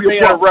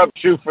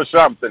interrupt you for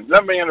something.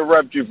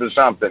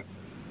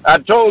 I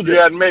told you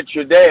I'd met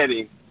your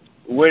daddy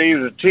when he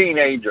was a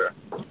teenager.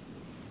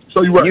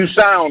 So you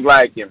sound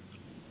like him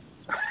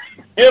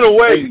in a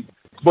way,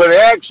 but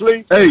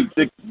actually,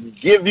 to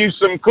give you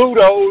some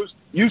kudos,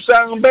 you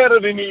sound better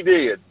than he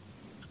did.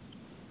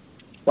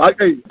 I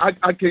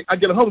can't. I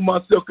get a humble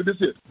myself because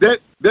this is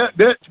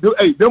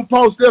them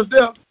Paul steps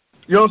there.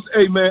 You know what I'm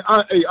saying? Hey man,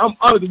 I'm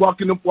honored to walk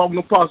them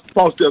Paul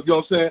steps. You know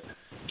what I'm saying?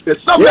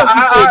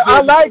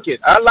 I like it.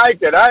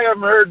 I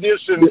haven't heard this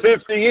in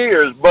 50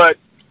 years, but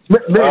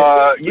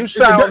you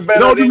sound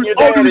better than your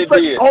daddy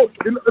did.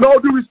 In all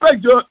due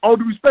respect,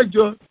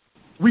 Judge,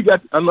 we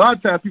got a lot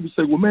of times people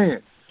say, "Well,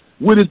 man,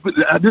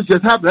 this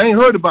just happened. I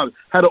ain't heard about it."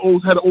 Had an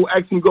old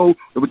accident go,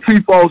 if a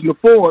tree falls in the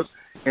forest,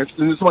 and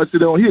somebody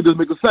sit down here, it doesn't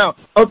make a sound.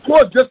 Of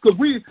course, just because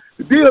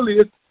the deal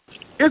is,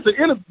 it's an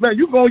interview. Man,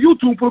 you go on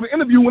YouTube and put an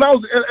interview when I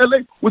was in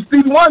L.A. with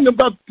Stevie Wonder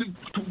about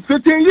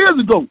 15 years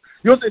ago.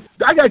 You know what I'm saying?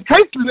 I got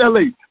cases in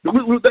L.A.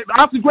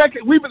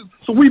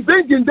 We've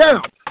been getting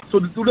down. So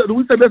we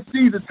say let's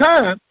seize the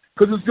time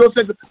because it's your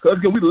second. Because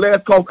again, we the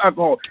last call for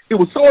alcohol. It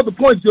was so at the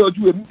point, Judge,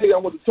 you admitted I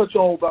want to touch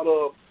on about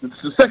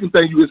the second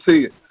thing you had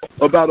said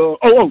about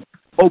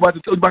about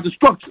the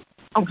structure.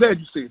 I'm glad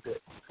you said that.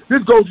 This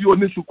goes to your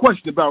initial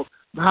question about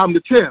how I'm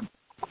the chairman.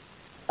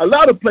 A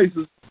lot of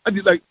places, I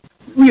did an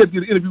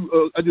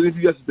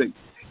interview yesterday,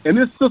 and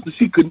this sister,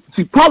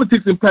 she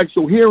politics impacts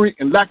your hearing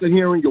and lack of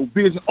hearing, your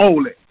vision,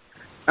 all that.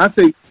 I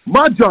say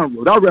my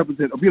genre that I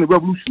represent of being a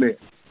revolutionary.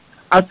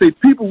 I say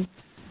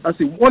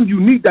one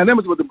unique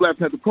dynamic about the Black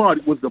Panther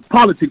Party was the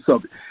politics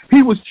of it.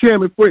 He was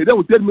Chairman Fred. That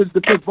was Dead Men's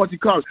Defense Bunty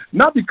College,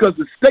 not because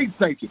the state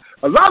sanctioned.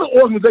 A lot of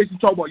organizations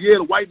talk about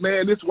the white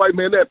man this, white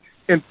man that,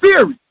 in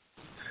theory.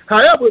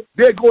 However,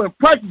 they're going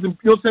practice, you know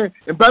what I'm saying,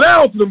 and bow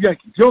down to them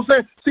Yankees. You know what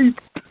I'm saying?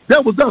 See,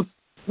 that was us.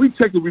 We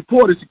checked the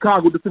report in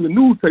Chicago that's in the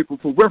newspaper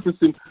for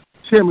referencing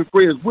Chairman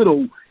Fred's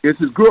widow as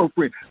his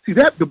girlfriend. See,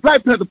 that the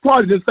Black Panther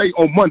Party didn't say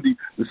on Monday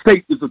the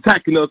state is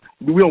attacking us.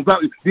 We don't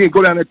value. They didn't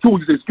go down there too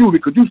and say, "Excuse me,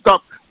 could you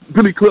stop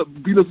Billy Club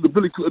beating us to the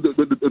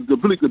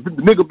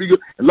nigger bigger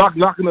and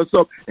locking us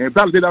up and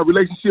validate our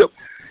relationship?"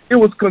 It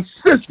was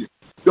consistent.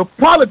 The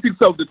politics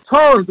of the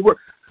terms.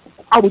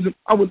 I'm in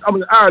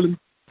Ireland.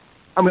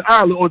 I'm in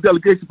Ireland on a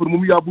delegation for the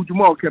Mumia Abu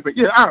Jamal campaign.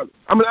 Yeah, Ireland.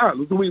 I'm in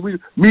Ireland. So the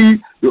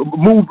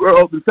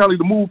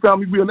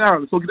family, we in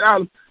Ireland. So get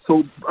Ireland.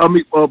 So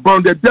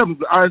Bernadette Devons,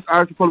 the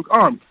Irish Republican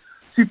Army.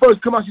 she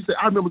first come out, she said,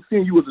 I remember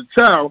seeing you as a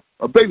child.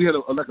 A baby had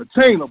like a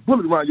chain, a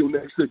bullet around your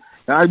neck. She said,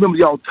 and I remember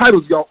y'all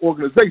titles, y'all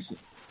organization.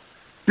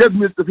 There's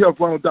Mr. Health,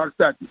 Ronald Doc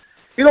Statue.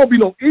 It don't be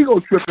no ego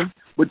tripping,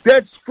 but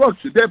that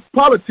structure, that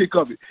politic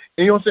of it.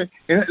 And you know what I'm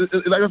saying?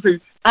 And like I say,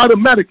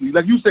 automatically,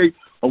 like you say,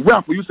 a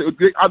rapper, you say,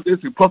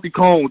 it's a Puffy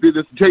Cone,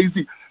 this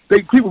Jay-Z.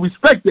 People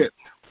respect that.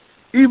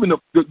 Even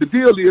the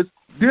deal is,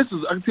 this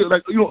is, I can tell,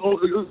 like, you know,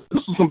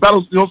 this is some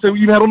battles, you know what I'm saying,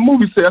 we even had on the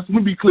movie set. Let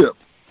me be clear.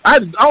 I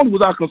only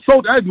was our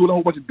consultant. I had to do a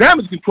whole bunch of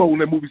damage control in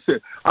that movie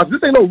set.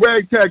 This ain't no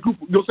ragtag group,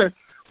 you know what I'm saying,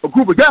 a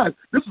group of guys.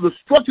 This is a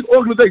structured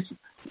organization.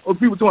 Of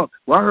people talking,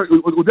 well, I heard,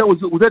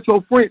 was that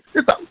your friend?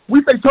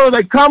 We say terms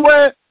like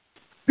comrade.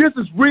 This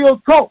is real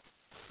talk.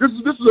 This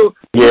is it was.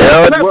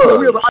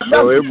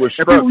 So it was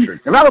structured.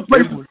 A lot of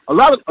places, a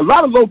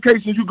lot of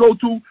locations you go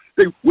to,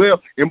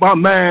 in my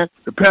mind,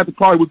 the Panther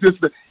Party was this.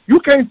 You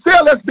can't say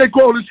let's they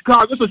call in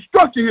Chicago. There's a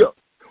structure here.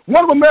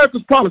 One of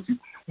America's policies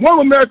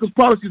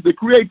is to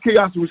create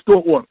chaos and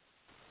restore order.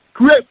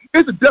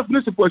 It's a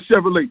definition for a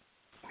Chevrolet.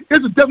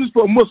 It's a definition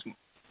for a Muslim.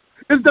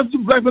 It's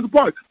definitely Black Panther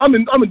Party. I'm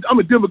in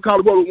Denver,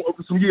 Colorado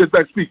some years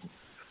back speaking.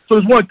 So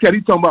there's one cat,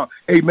 he talking about,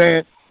 hey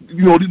man,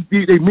 you know,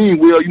 they mean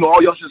well, you know,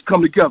 all y'all should just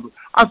come together.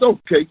 I said,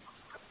 okay.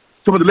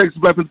 Some of the legacy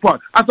of Black Panther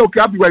Party. I said,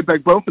 okay, I'll be right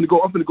back, bro. I'm finna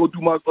go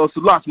do my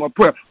salats, my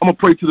prayer. I'm gonna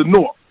pray to the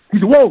north. He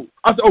said, whoa.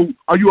 I said, oh,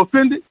 are you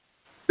offended?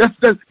 That's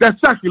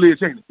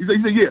sacrilege, ain't it? He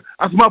said, yeah.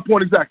 I said, my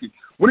point exactly.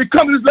 When it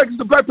comes to this legacy of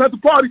the Black Panther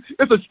Party,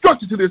 it's a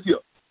structure to this here.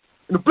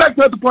 And the Black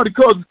Panther Party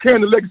cause is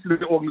carrying the legacy of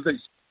the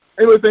organization.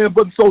 Ain't no anything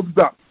but the soldiers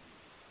out.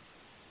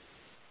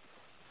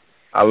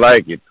 I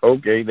like it.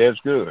 Okay, that's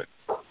good.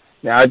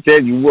 Now, I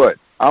tell you what,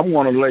 I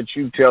want to let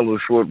you tell us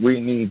what we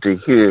need to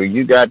hear.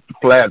 You got the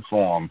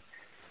platform.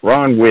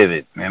 Run with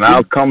it. And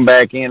I'll come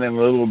back in a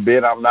little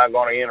bit. I'm not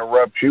going to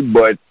interrupt you,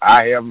 but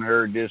I haven't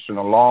heard this in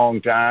a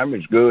long time.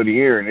 It's good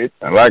hearing it.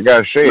 And like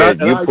I said,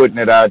 you're putting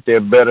it out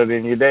there better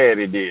than your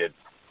daddy did.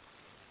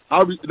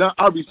 I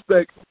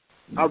respect.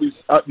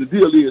 The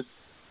deal is,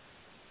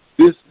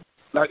 this,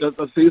 like I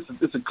say,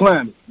 it's a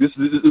climate. We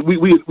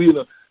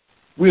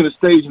in a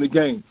stage in the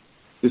game.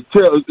 Okay,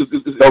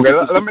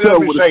 let me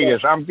say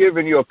this. I'm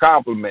giving you a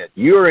compliment.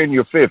 You're in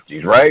your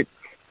 50s, right?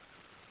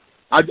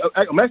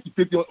 I'm actually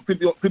 50 on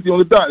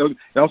the dot. And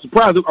I'm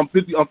surprised. I'm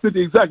 50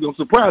 exactly. I'm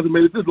surprised it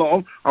made it this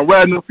long. I'm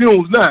riding the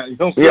fumes now. You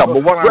know what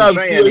but what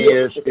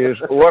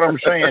I'm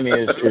saying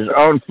is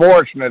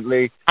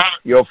unfortunately,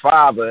 your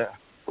father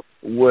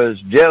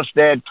was just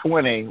at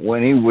 20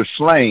 when he was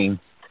slain,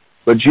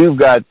 but you've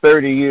got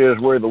 30 years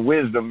worth of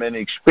wisdom and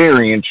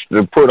experience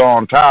to put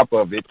on top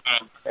of it.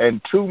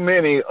 And too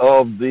many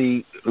of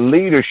the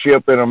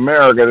leadership in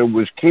America that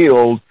was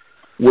killed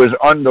was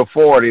under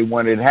 40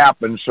 when it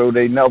happened, so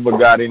they never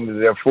got into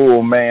their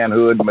full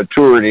manhood,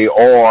 maturity,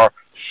 or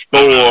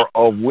store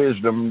of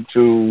wisdom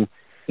to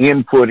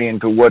input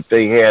into what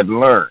they had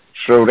learned.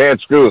 So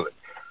that's good.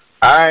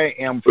 I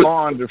am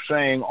fond of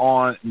saying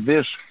on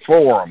this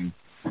forum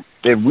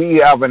that we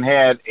haven't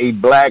had a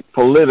black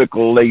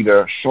political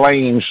leader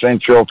slain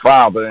since your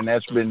father, and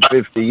that's been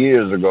 50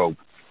 years ago.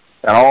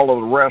 And all of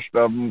the rest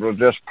of them were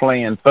just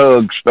playing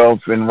thug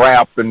stuff and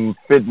rap and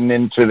fitting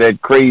into that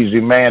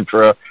crazy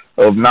mantra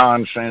of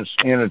nonsense,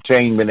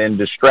 entertainment, and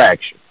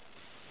distraction.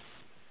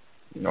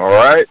 All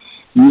right?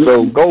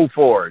 So go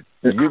for it.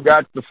 You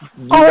got the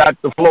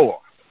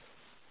floor.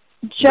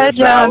 Judge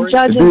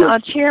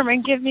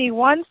Chairman, give me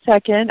 1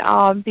 second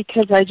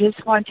because I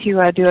just want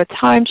to do a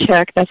time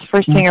check. That's the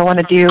first thing I want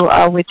to do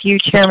with you,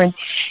 Chairman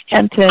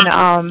Hampton.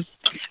 I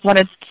want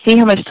to see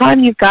how much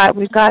time you've got.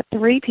 We've got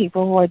 3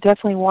 people who I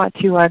definitely want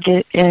to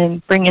get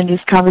and bring in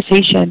this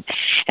conversation,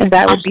 and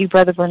that would be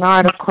Brother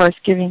Bernard, of course,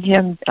 giving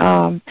him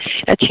a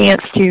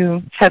chance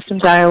to have some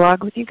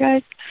dialogue with you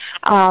guys.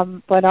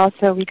 But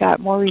also we got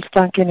Maurice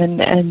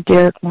Duncan and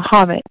Derek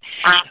Muhammad,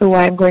 who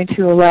I'm going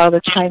to allow to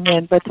chime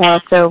in. But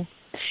so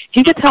if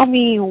you could tell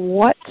me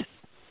what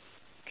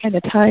kind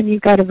of time you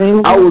got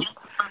available.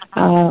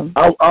 I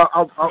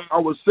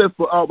was set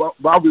for. I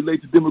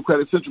relate to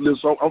Democratic Centralists,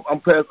 so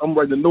I'm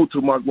writing a note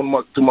to my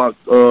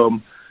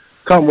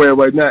comrade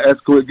right now.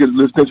 Ask her to get a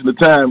little extension of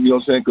time. You know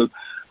what I'm saying? Because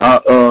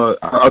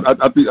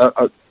I think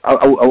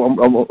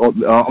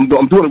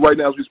I'm doing it right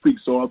now as we speak.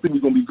 So I think we're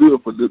gonna be good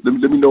for. Let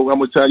me know how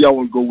much time y'all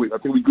want to go with. I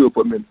think we're good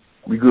for a minute.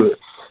 We good.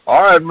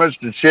 All right,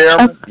 Mr.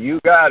 Chairman, you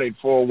got it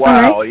for a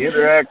while. Right.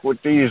 Interact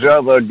with these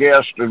other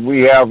guests that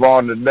we have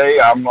on today.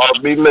 I'm going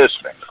to be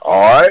listening. All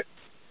right.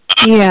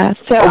 Yeah,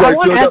 so I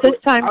want at this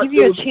time give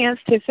you a chance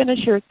to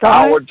finish your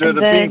thought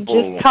and then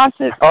just toss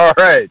it. All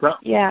right.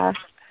 Yeah.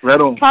 Right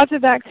on. Toss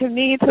it back to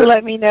me to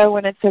let me know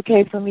when it's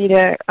okay for me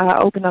to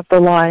open up the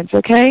lines,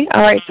 okay?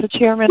 All right, so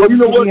Chairman, well, you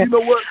know what?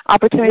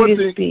 Opportunity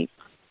to speak.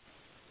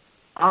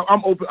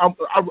 I'm open. I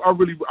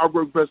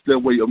work best that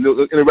way.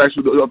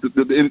 Interaction with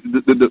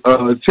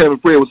the Chairman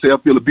Fred would say, I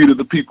feel the beat of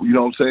the people. You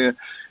know what I'm saying?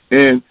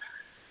 And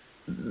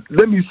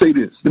let me say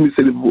this. Bring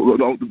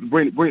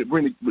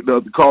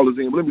the callers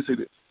in. But let me say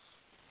this.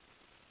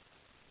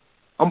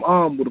 I'm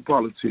armed with a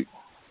politic.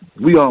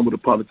 We armed with a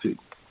politic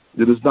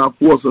that does not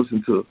force us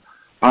into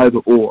either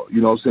or.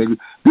 You know what I'm saying?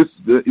 This,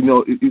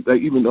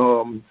 like even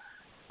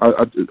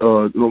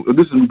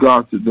this is in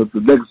regards to the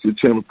legacy of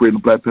Chairman Fred and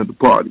the Black Panther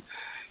Party.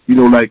 You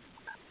know, like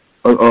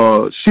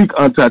Sheikh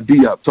Anta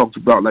Diop talks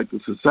about like the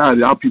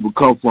society our people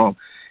come from.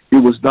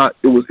 It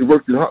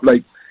worked in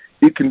like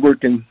it can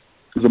work in.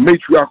 It's a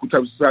matriarchal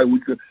type of society. We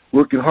can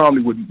work in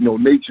harmony with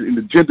nature and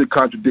the gender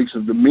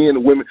contradictions, the men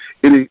and women.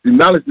 It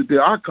acknowledges that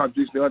there are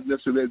contradictions. They don't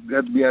necessarily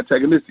have to be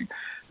antagonistic.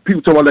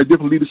 People talk about like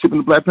different leadership in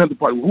the Black Panther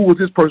Party. Who was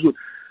this person?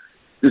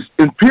 This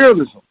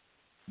imperialism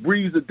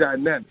breeds a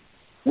dynamic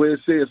where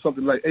it says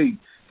something like, "Hey,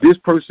 this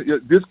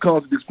person, this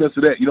comes at the expense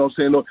of that." You know what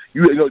I'm saying? No,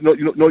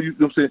 you know what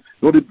I'm saying?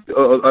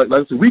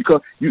 Like I said,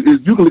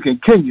 you can look in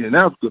Kenya and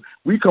Africa.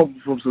 We come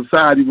from a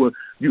society where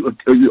an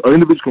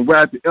individual can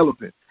ride the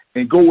elephant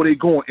and go where they're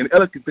going, and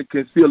elephant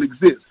can still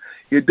exist.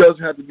 It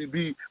doesn't have to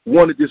be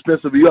one at the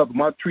expense of the other.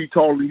 My tree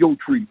taller than your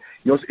tree.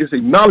 You know, it's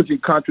acknowledging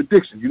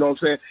contradictions. You know what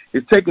I'm saying?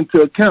 It's taken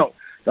into account.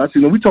 I see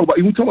when we talk about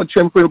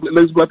Chairman Fred and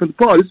the Black Panther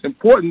Party, it's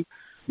important.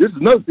 This is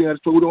another thing I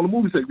just told on the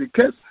movie set. The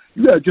cats,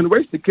 you got a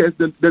generation of cats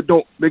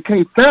that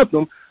can't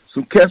fathom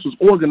some cats was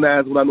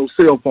organized without no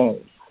cell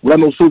phones, without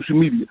no social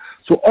media.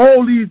 So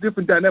all these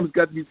different dynamics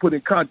got to be put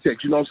in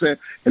context. You know what I'm saying?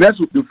 And that's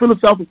what the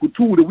philosophical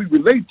tool that we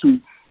relate to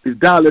is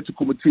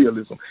dialectical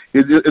materialism,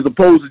 as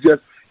opposed to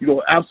just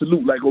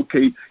absolute. Like,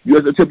 okay, you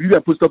got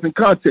to put stuff in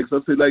context. I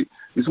say, like,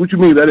 it's what you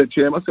mean by that,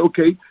 Chairman. I say,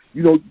 okay,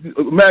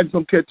 imagine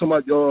some cat talking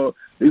about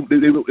they're in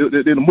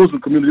the Muslim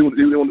community.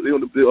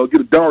 They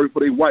get a dowry for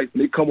their wife,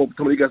 and they come up and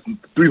tell me they got some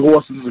 3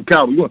 horses and some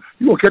cattle. You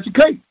gonna catch a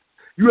case.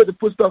 You have to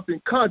put stuff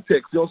in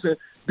context. You know what I'm saying?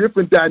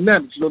 Different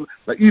dynamics.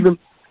 Like even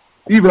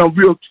I'm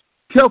real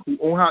careful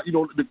on how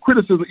the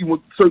criticism, even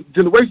with certain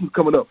generations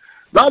coming up.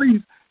 A lot of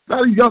these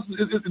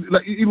youngsters,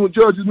 like even when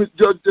Judge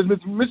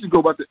just mentioned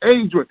about the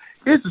age range,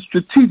 it's a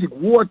strategic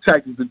war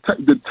tactic.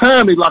 The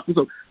time they lock this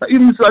up. Like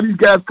even these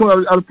guys come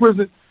out of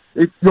prison,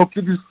 they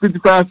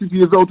 55, 60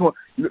 years old.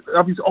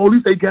 At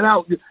least they get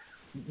out.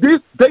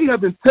 They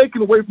have been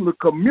taken away from the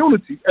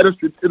community at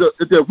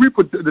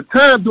the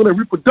time during their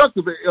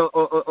reproductive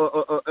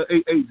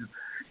ages.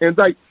 And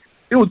like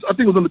I think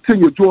it was on the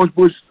tenure of George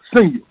Bush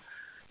Sr.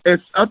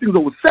 And I think it was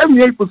over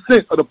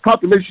 78% of the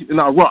population in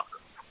Iraq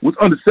was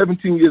under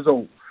 17 years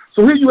old.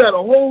 So here you had a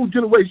whole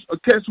generation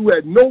of cats who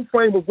had no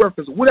frame of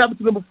reference. What happened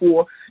to them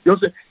before? You know what I'm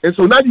saying? And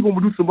so now you're going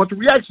to produce a bunch of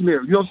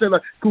reactionaries. You know what I'm saying?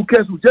 Like cool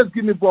cats who just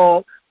getting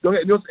involved,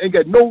 ain't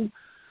got no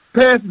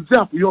past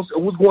example,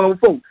 of what's going on with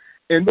folks.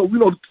 And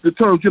the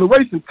term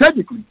generation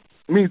technically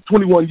means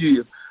 21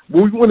 years.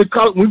 When you're in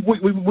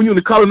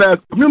the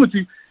colonized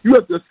community, you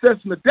have to assess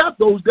and adapt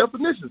those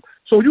definitions.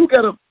 So you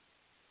got to.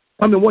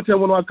 One time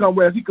when I come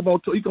where he come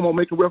on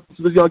making reference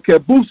to this young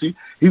cat Boosie.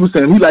 He was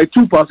saying he like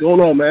Tupac. I said, hold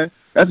on, man,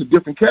 that's a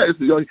different cat.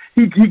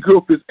 He grew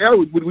up his era.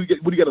 What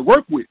he got to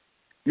work with?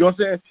 You know what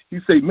I'm saying? He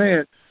say,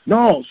 man,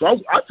 no. So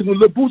I took a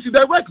little Boosie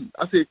directly.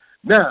 I said,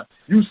 now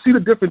you see the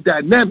different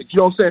dynamics. You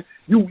know what I'm saying?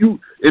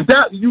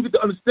 You get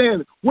to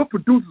understand what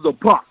produces a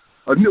pop.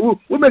 What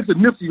makes a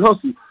Nipsey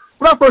Hussle?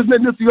 When I first met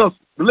Nipsey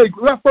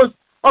Hussle,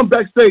 I'm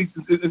backstage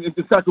in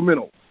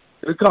Sacramento.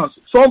 In the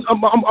concert. So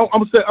I'm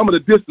at a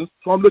distance.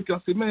 So I'm looking. I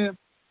say, man,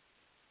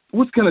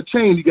 what kind of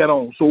chain he got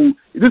on? So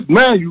this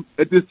man,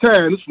 at this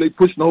time, this when they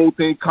pushing the whole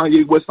thing.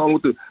 Kanye West on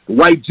with the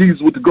white Jesus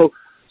with the go.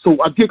 So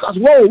I said,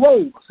 whoa.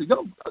 I said,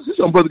 yo, this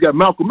young brother got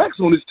Malcolm X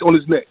on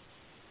his neck.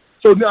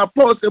 So now I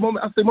paused.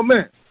 I said, my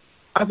man.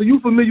 I said, you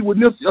familiar with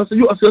Nipsey? I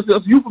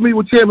said, you familiar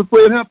with Chairman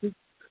Fred Hampton?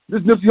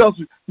 This Nipsey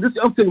Hussle.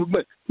 I'm telling you,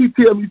 man. He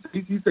tell me,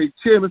 he say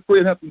Chairman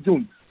Fred Hampton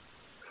Jr.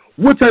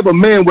 What type of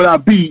man would I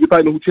be if I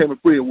knew who Chairman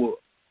Fred was?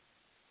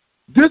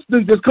 This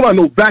thing just come out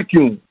no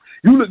vacuum.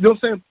 You know what I'm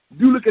saying?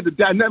 You look at the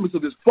dynamics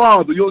of his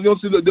father. You know what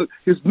I'm saying?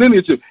 His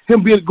lineage,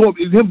 him going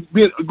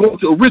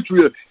to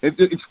Eritrea and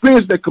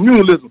experience that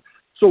communalism.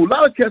 So a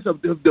lot of cats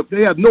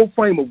they have no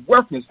frame of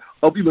reference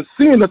of even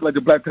seeing nothing like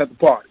the Black Panther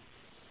Party.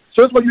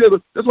 So that's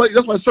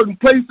why certain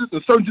places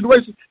and certain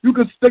generations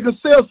they can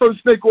sell certain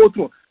snake oil to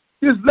them.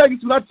 His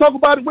legacy. When I talk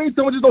about it, we ain't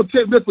talking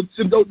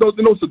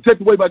don't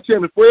subject away by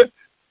Chairman Fred.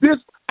 This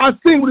I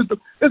seen with this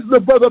is a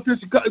brother up here in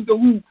Chicago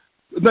who.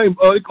 Name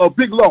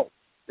Big Law.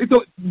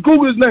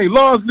 Google his name,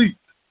 Lawrence Lee.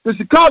 The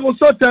Chicago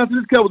Sun-Times,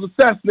 this cat was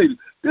assassinated.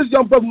 This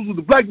young brother was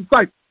the Black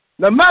Disciple.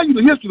 Now, mind you,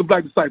 the history of the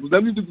Black Disciples.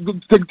 Now, we need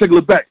to take a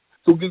look back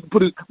so we can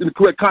put it in the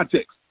correct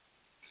context.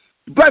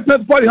 The Black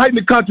Panther Party heightened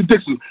the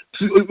contradiction.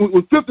 It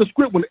was flipped the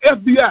script when the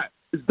FBI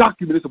is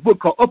documented. It's a book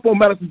called Up on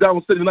Madison, Down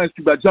on 79th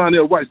Street by John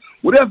L. Rice.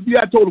 Where the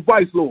FBI told the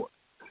Vice Lord,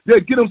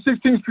 they'd get him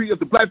 16th Street if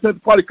the Black Panther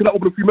Party could not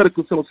open a free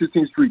medical center on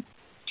 16th Street.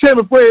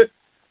 Chairman Fred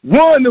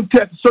warned them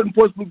cats at certain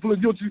points from feeling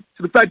guilty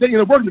to the fact they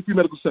ended up working at the free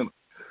medical center.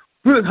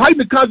 Heightened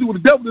the concept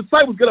with the devil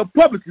disciples get up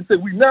public and say,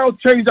 we now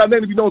change our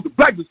name to be known as the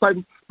Black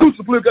Disciples. Due to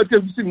the political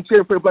education we see in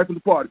Chairman Fred Black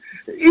Panther Party.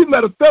 Even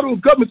at the federal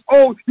government's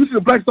own, you see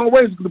the Black Stone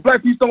Rangers, the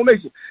Black Keystone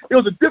Nation. It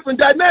was a different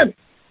dynamic.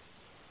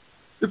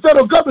 The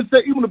federal government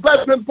said even the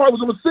Black Panther Party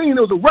was on the scene,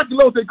 there was a record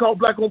load they called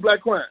black on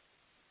black crime.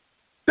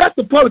 That's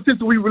the politics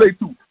that we relate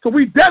to. So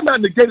we dare not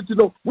negate it to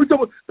know. We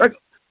talk about, like,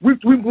 when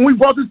we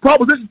brought this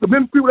proposition to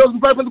many people that was in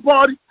the Black Panther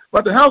Party,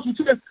 About the house we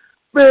took,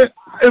 man,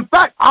 in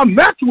fact, our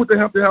matching with the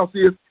Hampton house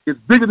is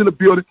bigger than the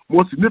building,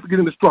 more significant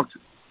than the structure.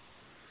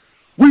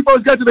 We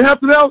first got to the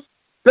Hampton house,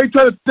 they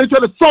try to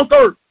salt the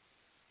earth,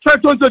 try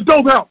to turn it into a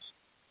dope house.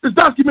 It's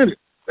documented.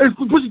 They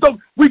push it dope.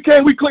 We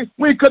clean.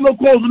 We ain't cut no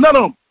corners with none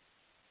of them.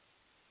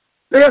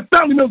 They had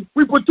family members.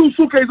 We put 2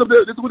 suitcases up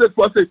there. This is what that's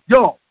for. I said,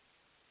 y'all,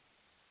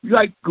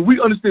 we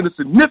understand the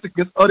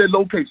significance of that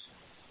location.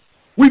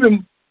 We've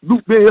been,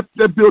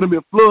 that building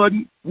been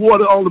flooding,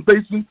 water on the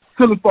basement,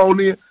 ceiling falling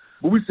in.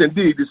 But we said,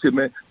 dig this shit,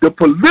 man. The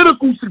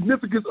political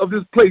significance of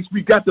this place,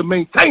 we got to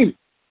maintain it.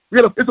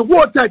 It's a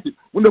war tactic.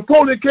 When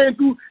Napoleon came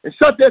through and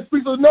shot that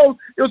speech on the nose,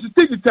 it was a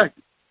strategic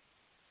tactic.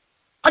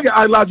 I got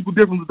ideological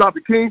difference with Dr.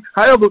 King.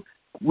 However,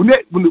 when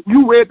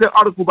you read that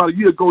article about a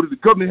year ago that the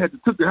government had to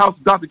took the house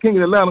of Dr. King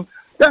in Atlanta,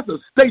 that's a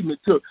statement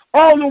to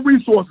all them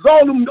resources,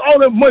 all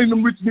that money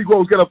them rich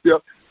Negroes got up there,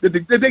 that they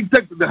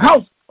take the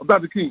house of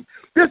Dr. King.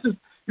 This is,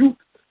 you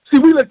see,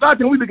 we look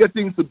at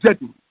things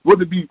subjectively,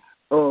 whether it be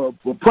for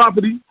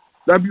property,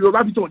 I be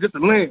talking just the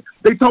land.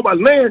 They talk about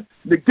land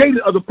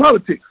negated other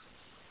politics.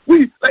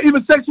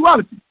 Even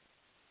sexuality.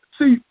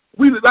 See,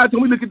 we look at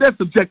that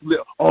subjectively.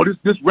 Oh,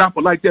 this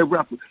rapper like that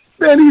rapper.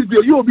 Man,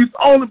 you'll be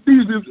all of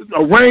these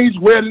arranged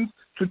weddings,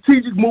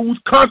 strategic moves,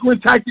 conquering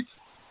tactics.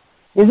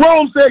 When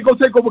Rome said go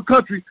take over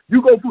country,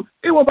 you go through.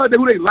 It wasn't about that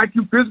who they like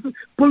you physically.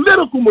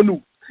 Political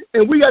maneuver.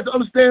 And we have to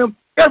understand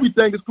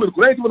everything is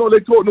political. They ain't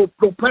doing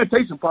no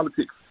plantation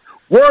politics.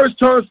 Words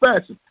turns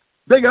fashion.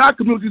 They got our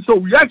community so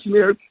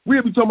reactionary.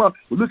 We'll be talking about,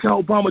 well, look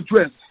how Obama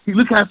dressed.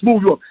 Look how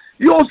smooth you are.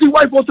 You don't see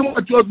white folks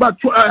talking about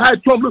how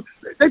Trump look.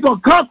 They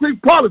talk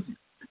concrete policy.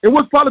 And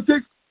what's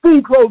politics?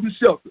 Food, clothes, and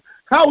shelter.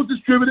 How it's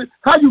distributed,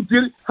 how you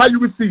get it, how you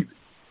receive it.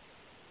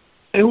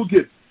 And who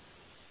gets it.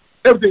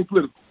 Everything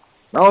political.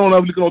 Now, I don't know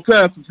if we're looking on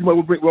time, so you might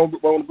want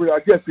to bring our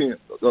guests in.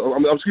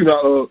 I'm screaming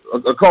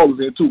our callers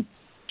in, too.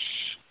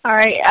 All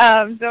right.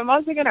 So I'm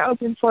also going to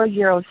open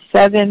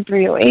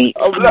 407-308.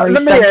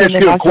 Let me ask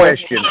you a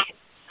question.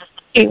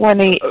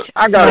 818.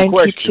 I got a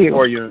question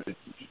for you,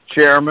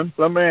 Chairman.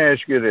 Let me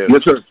ask you this.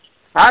 Yes, sir.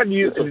 How do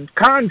you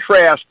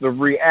contrast the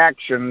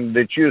reaction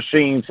that you're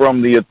seeing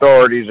from the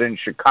authorities in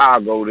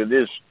Chicago to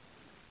this,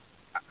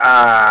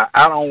 I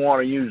don't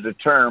want to use the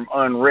term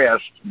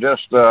unrest,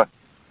 just a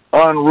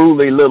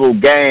unruly little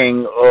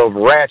gang of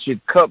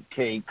ratchet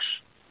cupcakes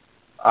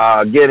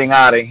getting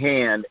out of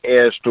hand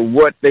as to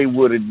what they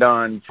would have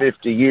done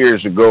 50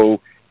 years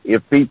ago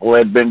if people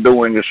had been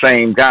doing the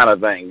same kind of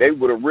thing? They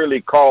would have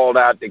really called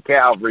out the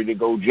cavalry to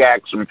go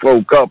jack some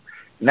folk up.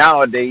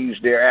 Nowadays,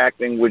 they're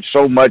acting with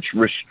so much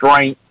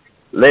restraint,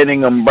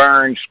 letting them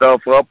burn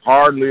stuff up,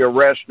 hardly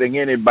arresting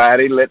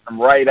anybody, letting them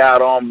right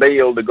out on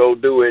bail to go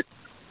do it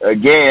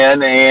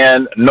again,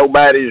 and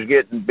nobody's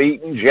getting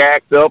beaten,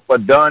 jacked up, or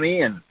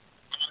dunny, and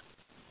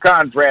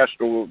contrast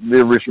to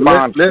the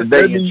response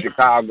today in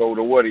Chicago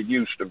to what it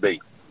used to be.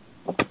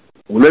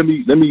 Well, let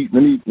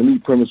me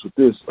premise with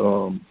this.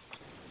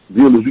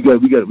 Viewers, we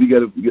got to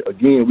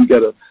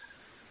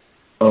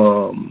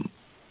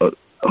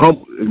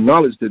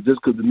acknowledge that just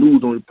because the news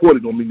don't report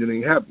it don't mean it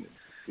ain't happening.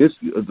 It's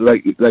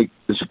like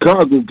the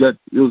Chicago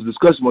there was a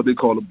discussion about what they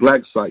call the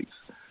black sites.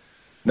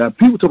 Now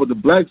people talk about the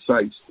black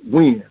sites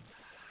when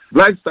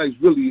black sites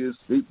really is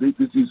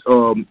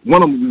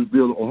one of them is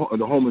built on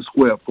the Homeland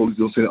Square police,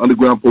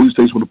 underground police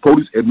station where the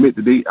police admit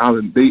that they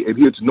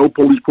adhere to no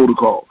police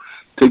protocol.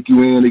 Take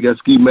you in, they got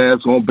ski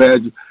masks on,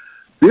 badges.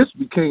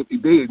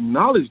 They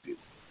acknowledged it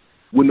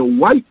when the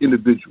white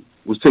individual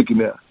was taken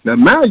there. Now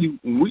mind you,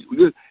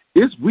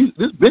 this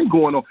been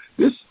going on.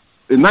 This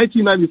in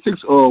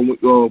 1996,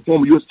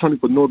 former U.S. Attorney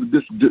for Northern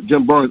District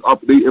Jim Burns,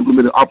 they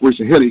implemented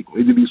Operation Headache.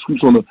 They did these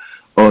sweeps on the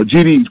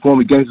GDs,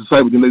 formerly Gangster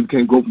Cyber, then they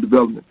became Growth and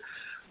Development.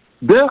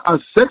 There are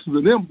sections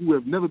of them who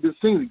have never been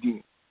seen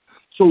again.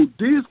 So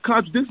these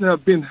contradictions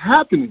have been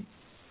happening.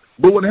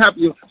 But what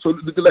happened? So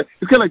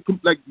it's kind of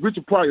like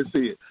Richard Pryor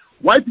said.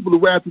 White people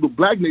arrive through the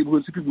black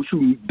neighborhood, see people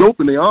shooting dope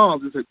in their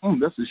arms, and say,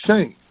 that's a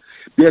shame.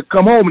 They'll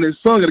come home and their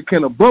son got a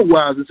can of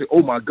Budweiser and say,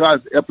 oh my God,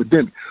 it's an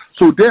epidemic.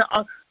 So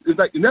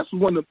and that's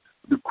one of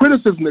the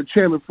criticism that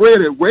Chairman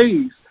Fred had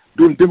raised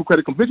during the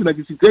Democratic Convention in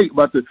 1968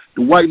 about the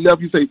white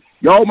left. You say,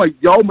 y'all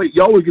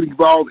will get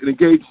involved and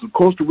engage in some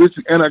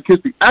coastal-ristic,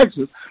 anarchistic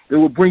actions that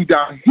will bring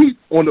down heat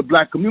on the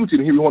black community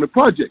and Henry Horner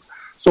Project.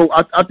 So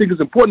I think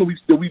it's important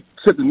that we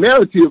set the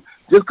narrative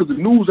just because the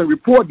news ain't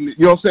reporting it.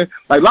 You know what I'm saying?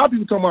 Like a lot of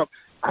people talking about,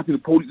 I think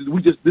the police,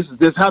 this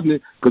is happening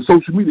because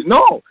social media.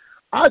 No.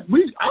 I'll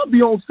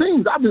be on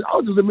scenes. I'll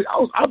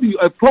be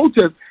at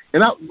protests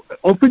and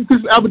on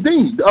 56th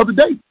Aberdeen the other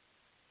day,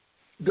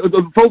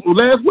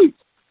 last week.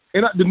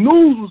 And the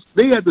news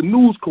they had the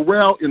news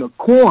corral in a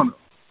corner,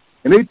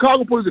 and they called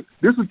the police.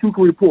 This is true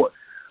report.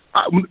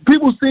 When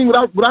people seen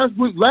what I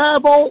went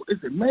live on, they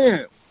said,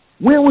 "Man,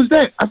 when was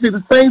that?" I said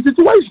the same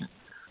situation.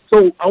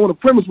 So I want to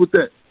premise with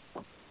that.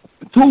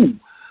 Two,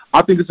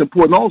 I think it's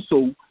important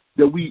also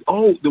that we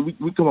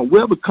talking about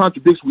whatever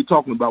contradiction we're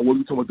talking about, whether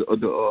we're talking about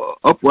the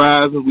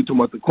uprisings, we're talking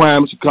about the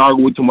crime in Chicago,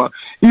 we're talking about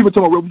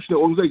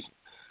revolutionary organizations,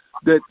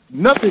 that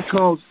nothing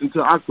comes into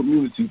our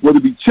community, whether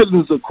it be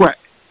chitlins or crack,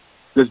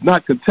 that's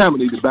not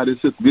contaminated by this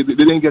system. They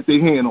didn't get their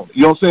hand on it.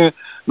 You know what I'm saying?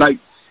 Like,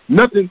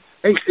 nothing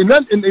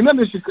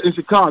in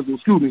Chicago,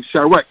 excuse me,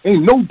 Chirac,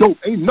 ain't no dope,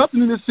 ain't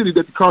nothing in this city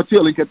that the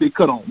cartel ain't got their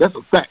cut on. That's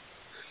a fact.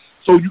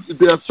 So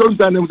there are certain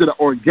dynamics that are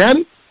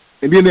organic,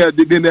 and then you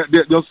know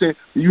what I'm saying,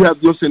 you have,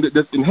 you know what I'm saying,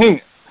 that's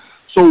enhanced.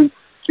 So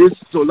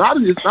a lot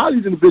of these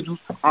individuals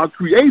are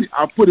created,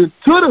 are put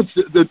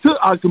into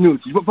our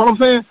community. You know what I'm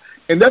saying?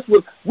 And that's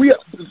what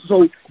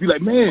so be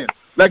like, man,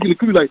 like in the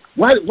community,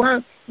 like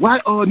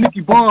why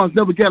Nicky Barnes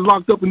never got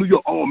locked up in New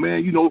York? Oh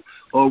man, you know,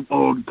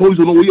 the police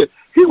don't know where he is.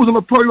 He was on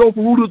the payroll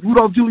for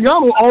Rudolph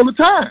Giuliani all the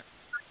time.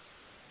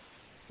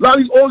 A lot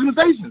of these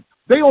organizations,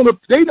 they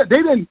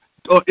didn't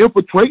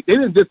infiltrate. They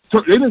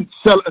didn't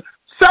sell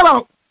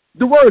out.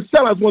 The word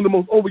sell out is one of the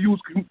most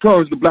overused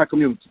terms in the black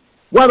community.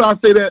 Why do I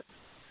say that?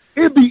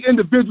 It be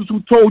individuals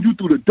who told you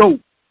through the dope,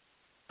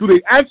 through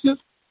their actions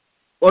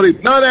or their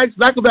non-actions,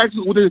 lack of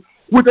actions,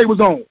 what they was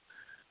on.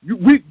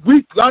 We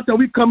a lot of times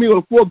we come in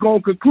with a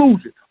foregone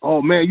conclusion.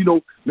 Oh man, you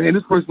know,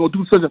 this person gonna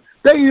do such a.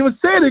 They ain't even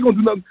said they gonna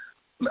do nothing.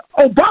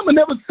 Obama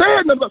never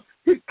said nothing.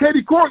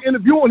 Katie Couric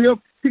interviewing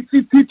him.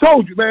 He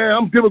told you, man,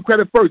 I'm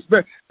Democratic first,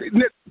 man.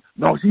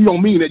 No, he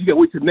don't mean that. You gotta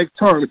wait till the next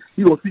term.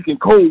 He gonna speak in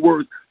cold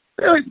words.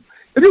 If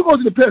you go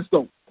to the pet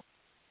store,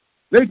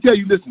 they tell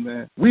you, listen,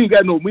 man, we ain't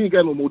got no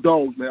more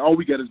dogs, man. All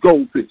we got is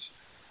goldfish.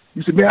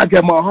 You say, man, I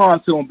got my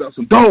heart set on about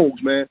some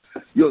dogs, man.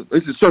 They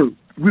said, sir,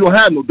 we don't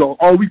have no dog.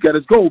 All we got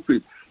is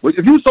goldfish. But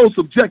if you're so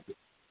subjective,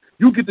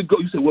 you get the go.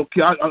 You say, well,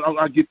 okay,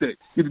 I get that.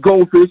 Get the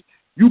goldfish.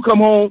 You come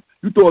home,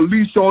 you throw a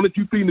leash on it,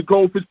 you feeding the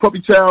goldfish puppy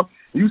child,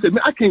 and you say,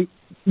 man, I can't.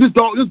 This ain't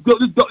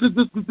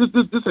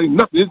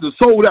nothing. This is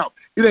sold out.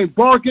 It ain't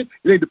barking.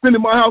 It ain't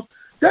defending my house.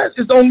 That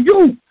is on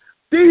you.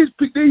 These.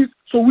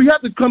 So we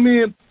have to come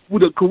in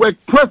with a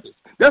correct preface.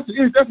 That's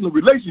in the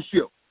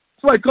relationship.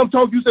 Somebody come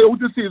talk to you, say, oh,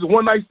 this is a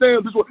one night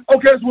stand. This one,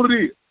 okay, that's what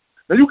it is.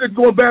 Now you get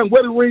going back and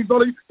wedding rings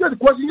on it. You have to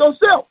question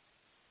yourself.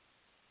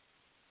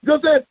 You know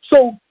what I'm saying? So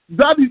a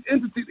lot of these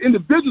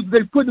individuals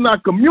they put in our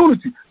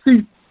community.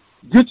 See,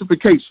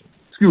 gentrification,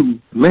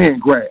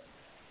 land grab.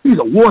 These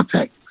are war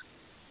tactics.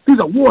 You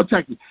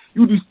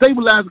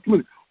destabilize the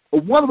community.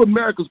 But one of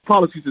America's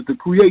policies is to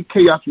create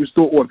chaos and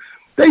restore order.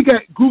 They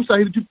got groups out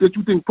here that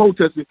you think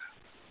protesting.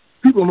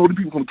 People don't know the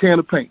people from a can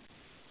of paint.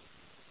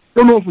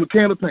 Don't know them from a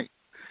can of paint.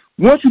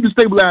 Once you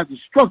destabilize the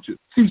structure,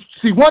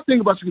 see one thing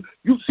about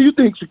you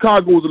think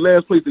Chicago was the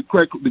last place that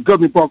the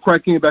government brought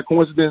crack in by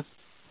coincidence?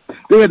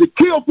 They had to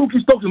kill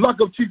Fouki Stokes and lock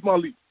up Chief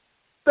Malik.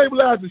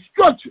 Stabilize the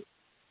structure.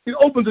 It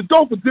opens the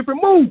door for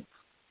different moves.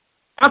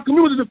 Our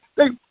community,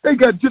 they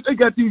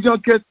got these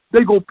young cats.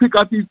 They go pick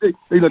out these they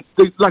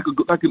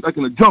like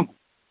in a jungle.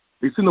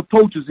 They send the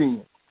poachers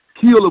in,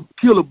 kill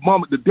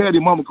the daddy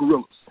mama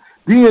gorillas.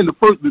 Then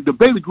the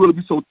baby gorilla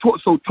be so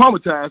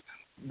traumatized.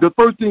 The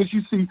first thing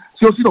she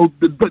don't see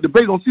the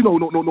baby don't see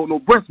no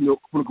breast milk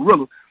from the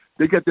gorilla.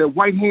 They got that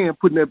white hand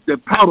putting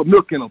that powdered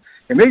milk in them,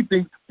 and they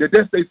think that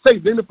that's they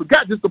safe. They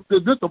forgot just a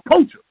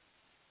poacher.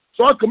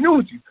 So our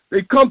communities,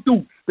 they come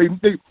through. They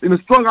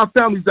strung our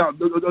families out.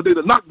 They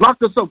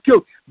locked us up,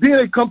 killed. Then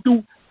they come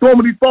through, throw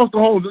them in these foster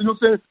homes. You know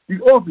what I'm saying?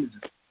 These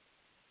orphanages,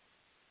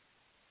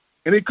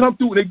 and they come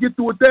through and they get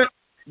through with that.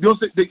 You know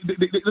what I'm saying?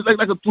 They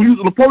like the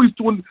police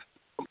doing.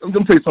 I'm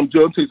gonna tell you something,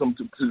 Judge.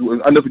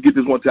 I never forget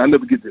this one time. I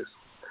never get this.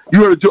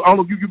 You heard I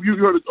don't know. You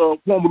heard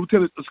former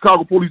Lieutenant of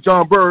Chicago Police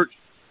John Bird.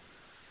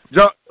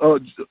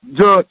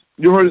 Judge,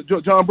 you heard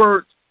John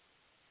Bird?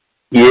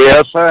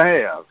 Yes, I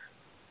have.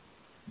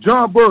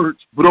 John Bird,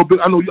 but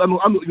I know you know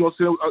what I'm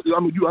saying. I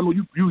know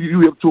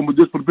you have to him, but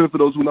just for the benefit of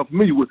those who are not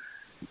familiar with,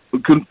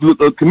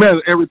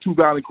 commander every two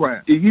violent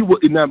crimes. He was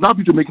now a lot of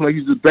people make him like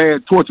he's this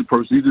bad torture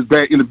person. He's this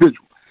bad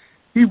individual.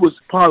 He was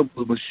part of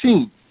a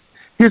machine.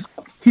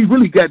 He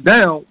really got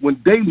down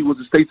when Daley was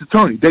the state's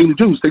attorney. Daley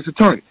Jr. state's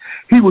attorney.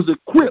 He was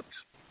equipped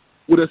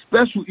with a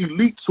special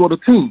elite sort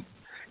of team.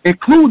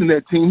 Including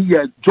that team, he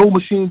had Joe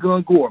Machine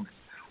Gun Gorman,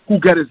 who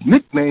got his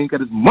nickname,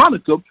 got his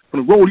moniker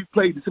from the role he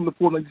played December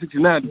 4,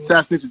 1969, the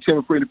assassination of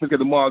Chairman Freddie Prince at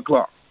the Mark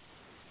Clark.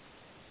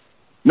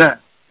 Now,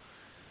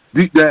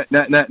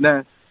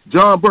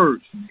 John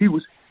Bird, he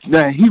was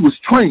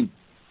trained.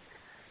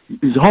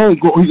 His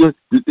homegrown,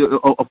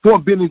 a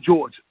Fort Benning,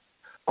 Georgia.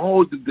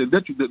 All the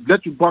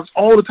electric box,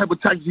 all the type of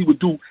tactics he would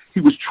do, he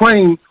was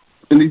trained,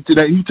 and he took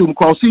him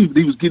across seas.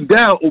 He was getting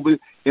down over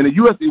in the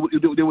U.S. They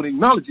would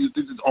acknowledge it.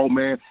 This is, oh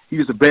man, he's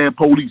just a bad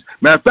police.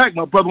 Matter of fact,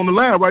 my brother on the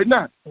line right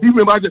now, he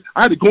remember I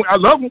had to go. I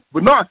love him,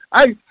 but no,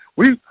 I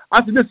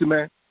said, listen,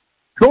 man,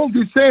 don't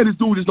be saying this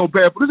dude is no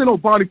bad. This ain't no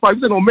Bonnie Fight.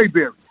 This ain't no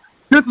Mayberry.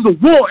 This is a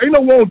war. Ain't no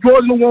war on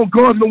Georgia, no war on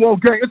guns, no war on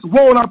gang. It's a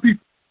war on our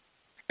people.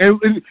 And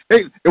when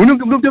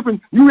them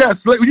different, you had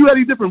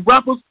these different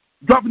rappers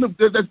dropping them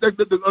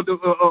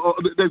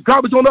that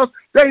garbage on us.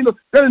 That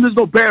ain't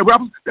no bad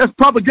rappers. That's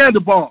propaganda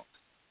bombs.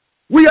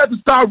 We have to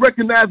start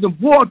recognizing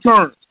war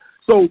terms.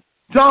 So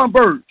John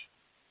Bird,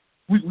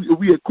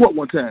 we had court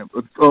one time.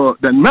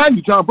 That mind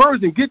you, John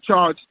Bird didn't get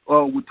charged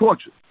with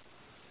torture.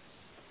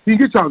 He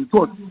didn't get charged with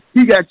torture.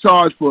 He got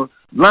charged for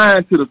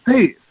lying to the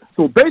feds.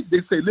 So basically,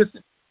 they say,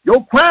 listen,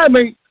 your crime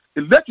ain't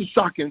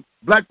electroshocking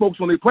black folks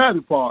on their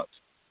private parts.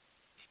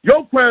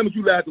 Your crime is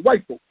you lied to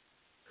white folks.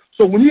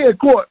 So when he in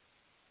court,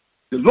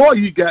 the lawyer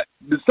he got,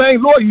 the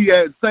same lawyer he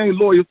had, the same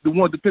lawyer, the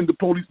one defending the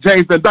police,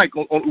 James Van Dyke,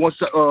 on one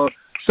shot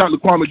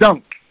Laquan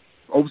McDonald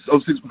over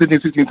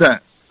 15, 16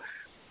 times.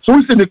 So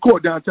he's sitting in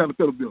court downtown the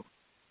federal building.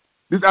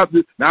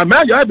 Now,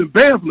 imagine I've been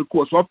banned from the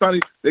court, so I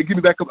finally, they give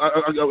me back up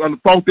on the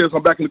phone there, so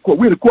I'm back in the court.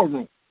 We're in the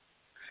courtroom.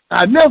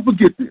 I never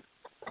forget this.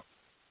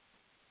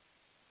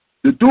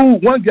 The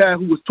dude, one guy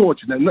who was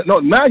tortured.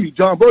 Now you,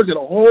 John Burge, had a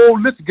whole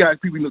list of guys,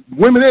 people,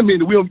 women and men,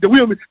 the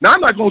women. Now,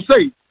 I'm not going to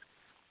say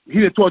he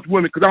didn't torture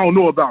women because I don't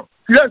know about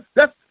them.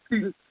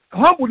 See,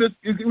 humbleness,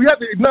 we have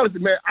to acknowledge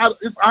it, man.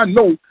 I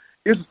know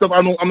it's the stuff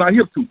I'm not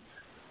hip to.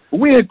 But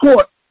we're in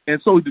court,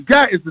 and so the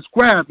guy is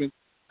describing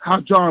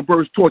how John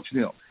Burge tortured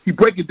him. He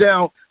break it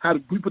down how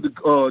he put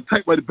the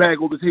typewriter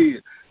bag over his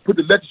head, put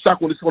the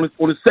electroshock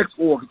on his sex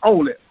organs,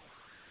 all that.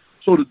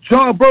 So the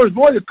John Burge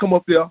lawyer come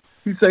up there.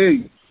 He say,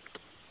 "Hey,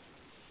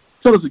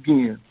 tell us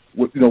again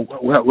what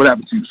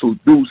happened to you." So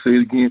dude say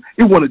it again.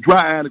 It wasn't a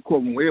dry eye in the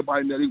courtroom.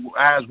 Everybody in there, their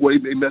eyes were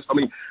they messed. I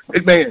mean,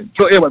 man,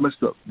 everybody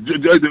messed up.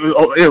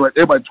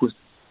 Everybody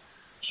twisted.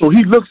 So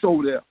he looks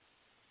over there.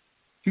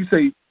 He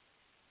say,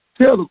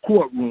 "Tell the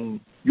courtroom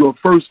your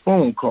first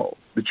phone call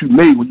that you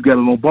made when you got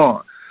on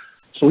bond."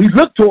 So he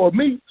looked toward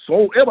me.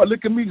 So everybody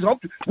look at me. So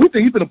we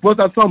think he's gonna bust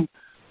out some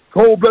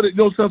cold-blooded,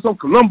 some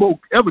Columbo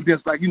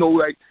evidence, like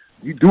you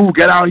dude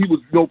got out, he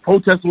was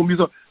protesting with me.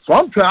 So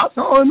I'm trying. I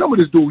don't remember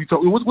this dude. He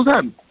told me what's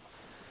happening.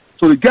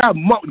 So the guy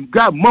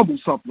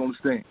mumbled something on the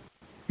stand.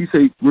 He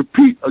said,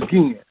 "Repeat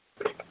again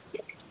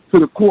to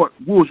the court.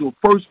 What was your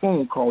first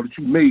phone call that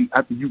you made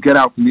after you got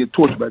out from being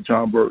tortured by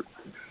John Burge?"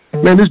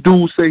 Man, this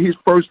dude said his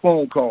first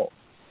phone call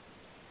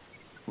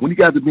when he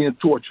got to being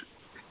tortured.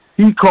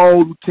 He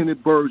called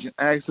Lieutenant Burge and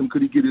asked him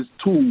could he get his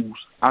tools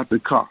out the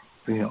car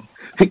for him.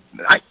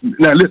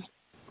 Now listen,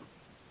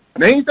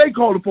 they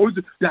call the police.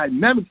 The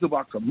dynamics of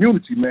our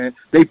community, man.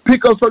 They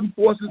pick up certain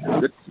forces.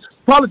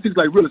 Politics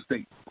like real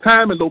estate,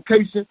 time and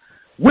location.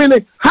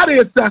 How they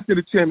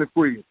assassinated Chairman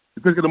Fred,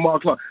 the President of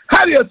Mark Clark.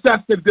 How they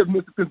assassinated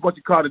Mr.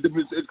 Fitzbutcher Carter,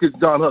 Mr.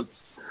 John Huggins.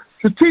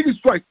 Strategic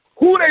strike.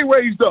 Who they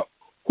raised up?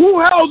 Who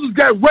houses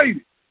got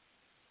raided?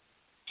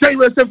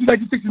 January 17,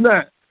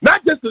 1969.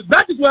 Not just what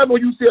happened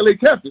on UCLA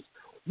campus.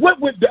 What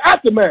with the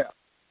aftermath?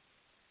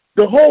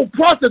 The whole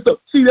process of,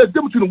 see, there's a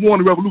difference between a war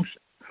and a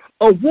revolution.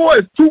 A war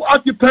is two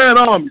occupying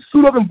armies,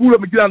 suit up and boot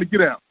up and get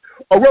out.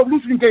 A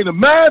revolution, you gain the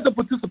minds of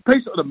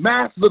participation of the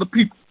masses of the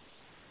people.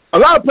 A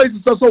lot of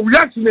places are so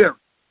reactionary.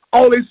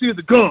 All they see is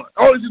the gun.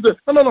 All they see is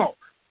no.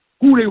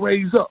 Who they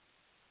raise up?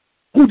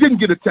 Who didn't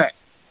get attacked?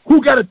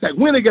 Who got attacked?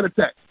 When they get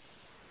attacked?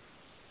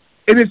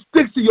 And it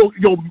sticks to your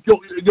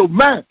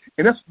mind.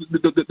 And that's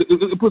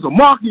it puts a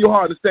mark in your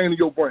heart and staying in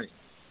your brain.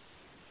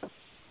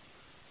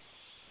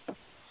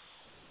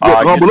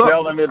 You're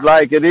telling it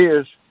like it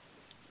is.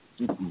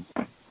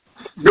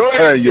 Go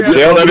ahead. You're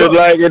telling it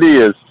like it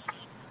is.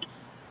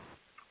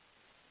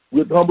 We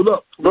have to humble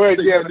up. Go ahead.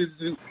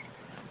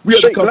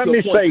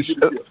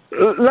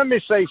 Let me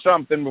say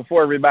something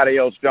before everybody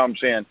else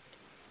jumps in.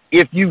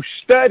 If you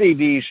study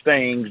these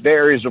things,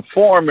 there is a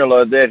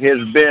formula that has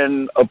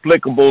been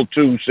applicable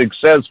to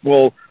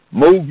successful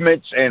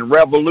movements and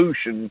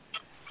revolution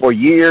for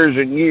years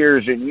and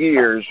years and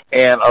years.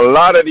 And a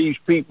lot of these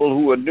people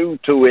who are new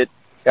to it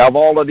have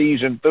all of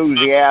these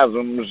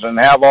enthusiasms and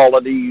have all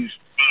of these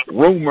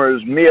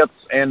rumors, myths,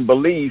 and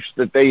beliefs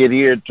that they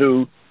adhere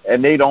to,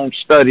 and they don't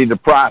study the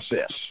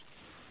process.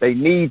 They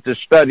need to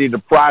study the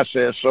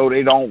process so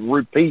they don't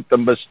repeat the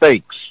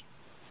mistakes.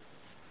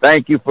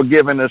 Thank you for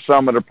giving us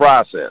some of the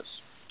process.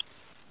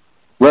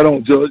 Right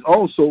on, Judge.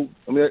 Also,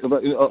 I mean,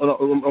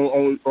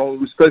 I'll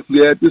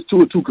respectfully add this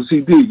to it, too, because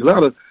he did.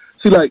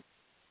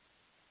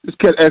 This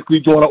cat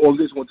actually joined our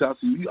organization one time. I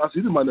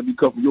see this might not be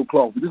cut from your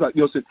cloth. But this like,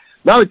 a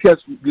lot of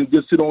cats can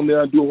just sit on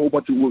there and do a whole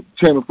bunch of what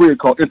Chairman Fred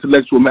called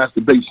intellectual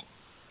masturbation.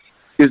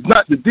 It's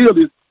not, the deal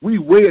is we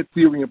wear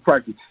theory and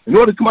practice. In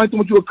order to come out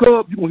and you a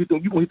cub, you're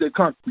going to hit that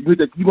concrete. You're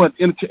going to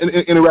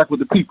interact with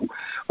the people.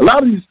 A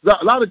lot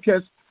of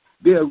cats,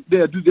 they'll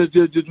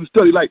do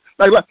study like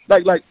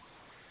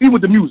even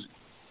with the music.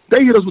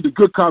 They hit us with the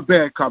good cop,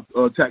 bad cop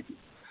tactic.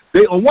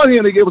 They, on one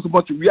hand, they gave us a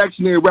bunch of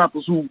reactionary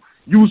rappers who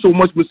used so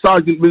much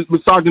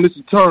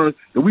misogynistic terms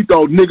that we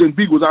thought nigga and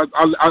B was our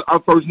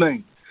first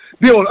name.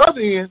 Then on the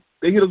other hand,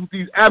 they hit us with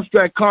these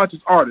abstract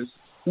conscious artists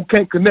who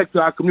can't connect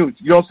to our community.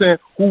 You know what I'm saying?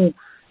 Who's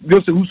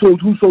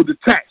so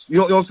detached. You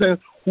know what I'm saying?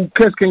 Who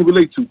cats can't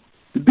relate to.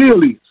 The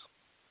deal is,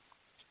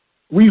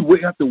 we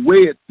have to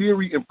weigh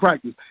theory and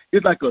practice.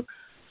 It's like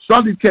some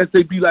of these cats,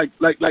 they be like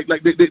they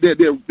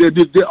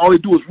all they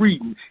do is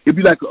reading. It'd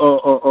be like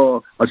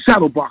a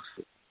shadow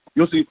boxer.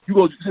 You know what I'm saying? You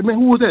go say, man,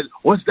 who was that?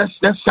 Oh,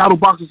 that's shadow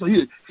boxer. So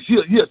he a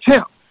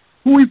champ.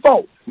 Who he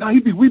fought? Now he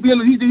be in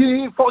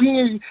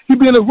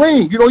the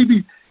ring. You know, he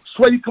be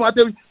sweaty, come out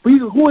there. But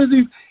who is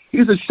he?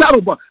 He's a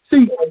shadow boxer.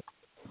 See,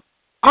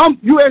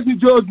 you asked me,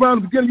 Judge Brown,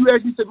 at the beginning. You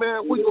asked me, said,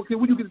 man, where you get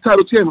the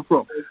title chairman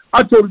from?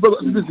 I told you, brother,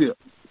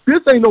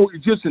 this ain't no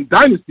Egyptian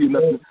dynasty or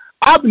nothing.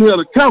 I've been held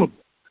accountable.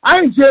 I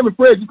ain't Chairman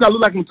Fred. You gotta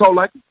look like him and talk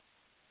like him.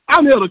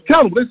 I'm held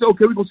accountable. They say,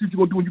 okay, we're gonna see what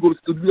you're gonna do when you go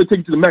to take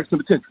you to the Max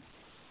Penitentiary.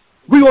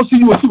 We're gonna see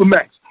you in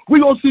Supermax. We're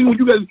gonna see when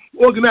you guys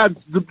organize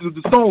the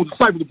Stones, the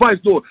Cypher, the Vice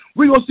Lord.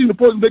 We're gonna see the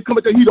person they come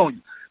at their heat on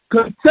you.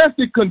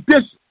 Contested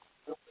conditions.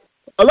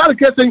 A lot of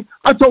cats think,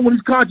 I told one of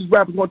these conscious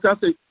rappers one time, I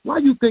say, why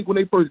do you think when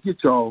they first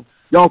get y'all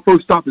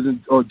first stop is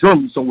in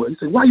Germany somewhere? He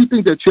said, why do you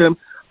think that, Chairman?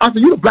 I said,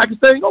 you the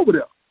blackest thing over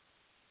there.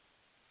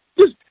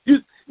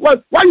 Why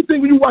do you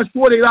think when you watch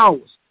 48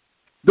 Hours,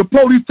 the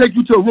police take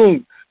you to a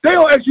room? They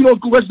don't ask you no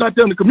questions out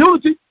there in the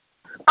community.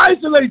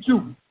 Isolate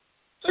you.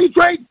 So you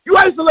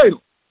isolate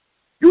them.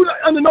 You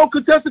under no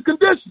contested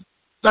conditions.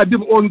 Like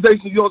different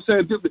organizations, you know what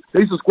I'm saying?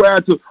 They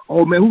subscribe to,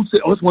 oh man, who said,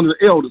 oh, it's one of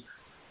the elders.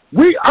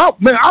 Our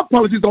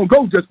politics don't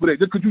go just for that.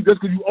 Just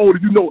because you older,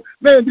 you know it.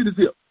 Man, do this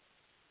here.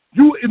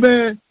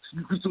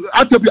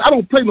 I tell you, I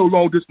don't play no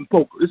long distance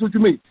poker. That's what you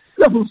mean.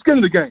 You have some skin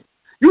in the game.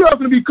 You have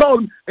to be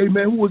calling, hey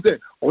man, who was that?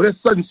 Oh, that's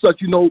such and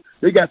such. You know,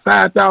 they got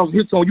 5,000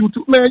 hits on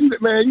YouTube. Man,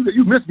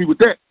 you missed me with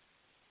that.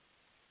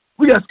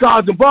 We got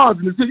scars and bars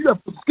in this here. You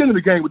have to put skin in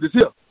the game with this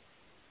here.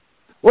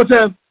 One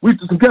time,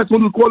 some cats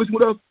went to the coalition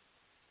with us.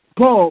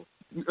 Paul,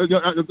 my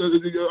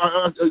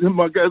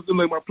guys,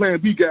 like my Plan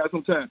B guys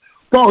sometimes.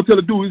 Paul tell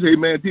the dude, he say,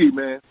 man, D,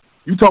 man,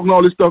 you talking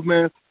all this stuff,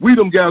 man. We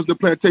them guys in the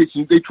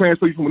plantation, they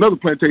transfer you from another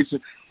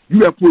plantation. You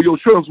have to pull your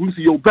shirt up so we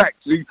see your back.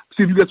 See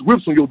if you got some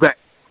whips on your back.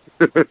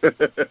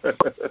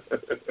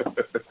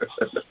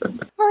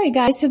 All right,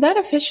 guys. So that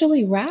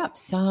officially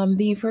wraps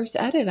the first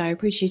edit. I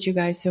appreciate you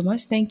guys so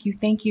much. Thank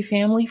you,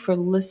 family, for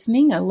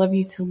listening. I love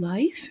you to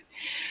life.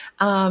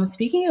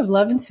 Speaking of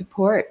love and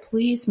support,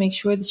 please make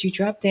sure that you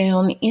drop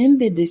down in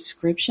the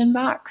description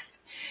box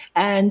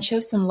and show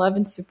some love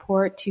and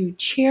support to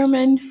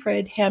Chairman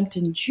Fred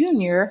Hampton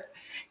Jr.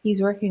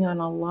 He's working on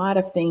a lot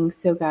of things.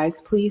 So,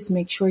 guys, please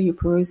make sure you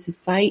peruse his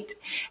site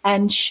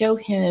and show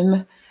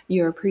him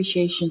your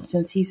appreciation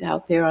since he's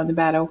out there on the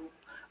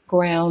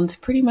battleground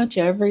pretty much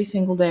every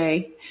single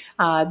day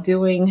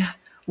doing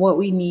what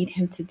we need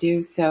him to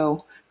do.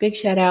 So, big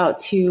shout out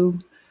to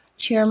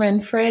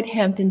Chairman Fred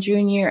Hampton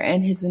Jr.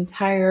 and his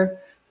entire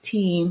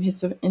team,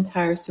 his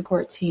entire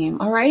support team.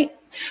 All right.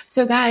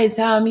 So guys,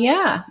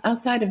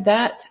 outside of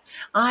that,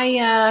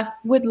 I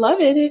would love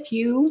it if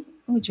you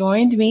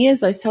joined me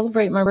as I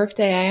celebrate my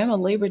birthday. I am a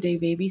Labor Day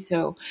baby,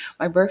 so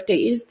my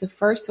birthday is the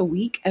first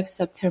week of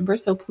September.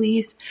 So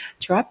please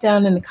drop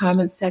down in the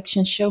comments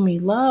section, show me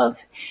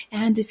love.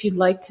 And if you'd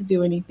like to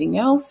do anything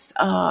else,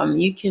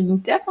 you can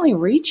definitely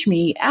reach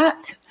me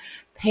at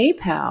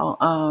PayPal.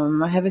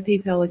 I have a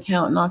PayPal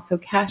account and also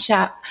Cash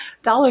App,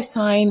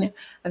 $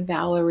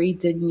 Valerie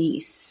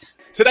Denise.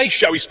 Today's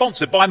show is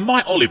sponsored by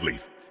My Olive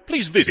Leaf.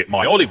 Please visit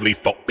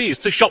myoliveleaf.biz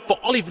to shop for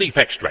olive leaf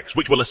extracts,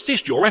 which will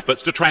assist your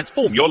efforts to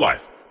transform your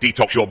life,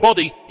 detox your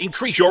body,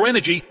 increase your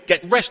energy,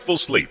 get restful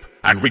sleep,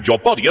 and rid your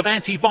body of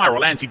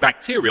antiviral,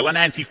 antibacterial, and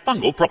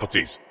antifungal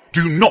properties.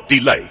 Do not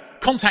delay.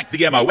 Contact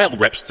the MOL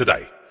reps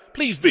today.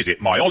 Please visit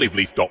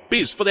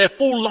myoliveleaf.biz for their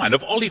full line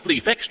of olive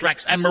leaf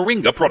extracts and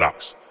moringa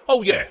products.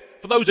 Oh yeah,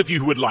 for those of you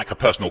who would like a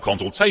personal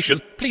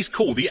consultation, please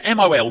call the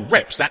MOL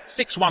reps at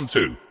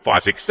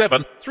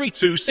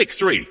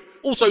 612-567-3263.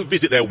 Also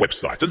visit their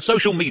website and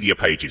social media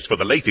pages for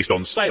the latest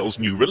on sales,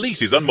 new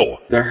releases, and more.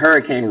 The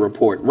Hurricane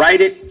Report.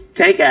 Write it,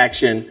 take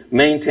action,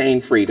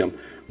 maintain freedom.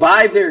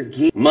 Buy their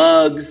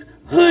mugs,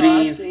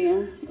 hoodies,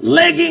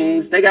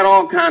 leggings. They got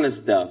all kind of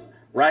stuff,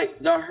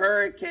 right? The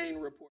Hurricane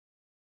Report.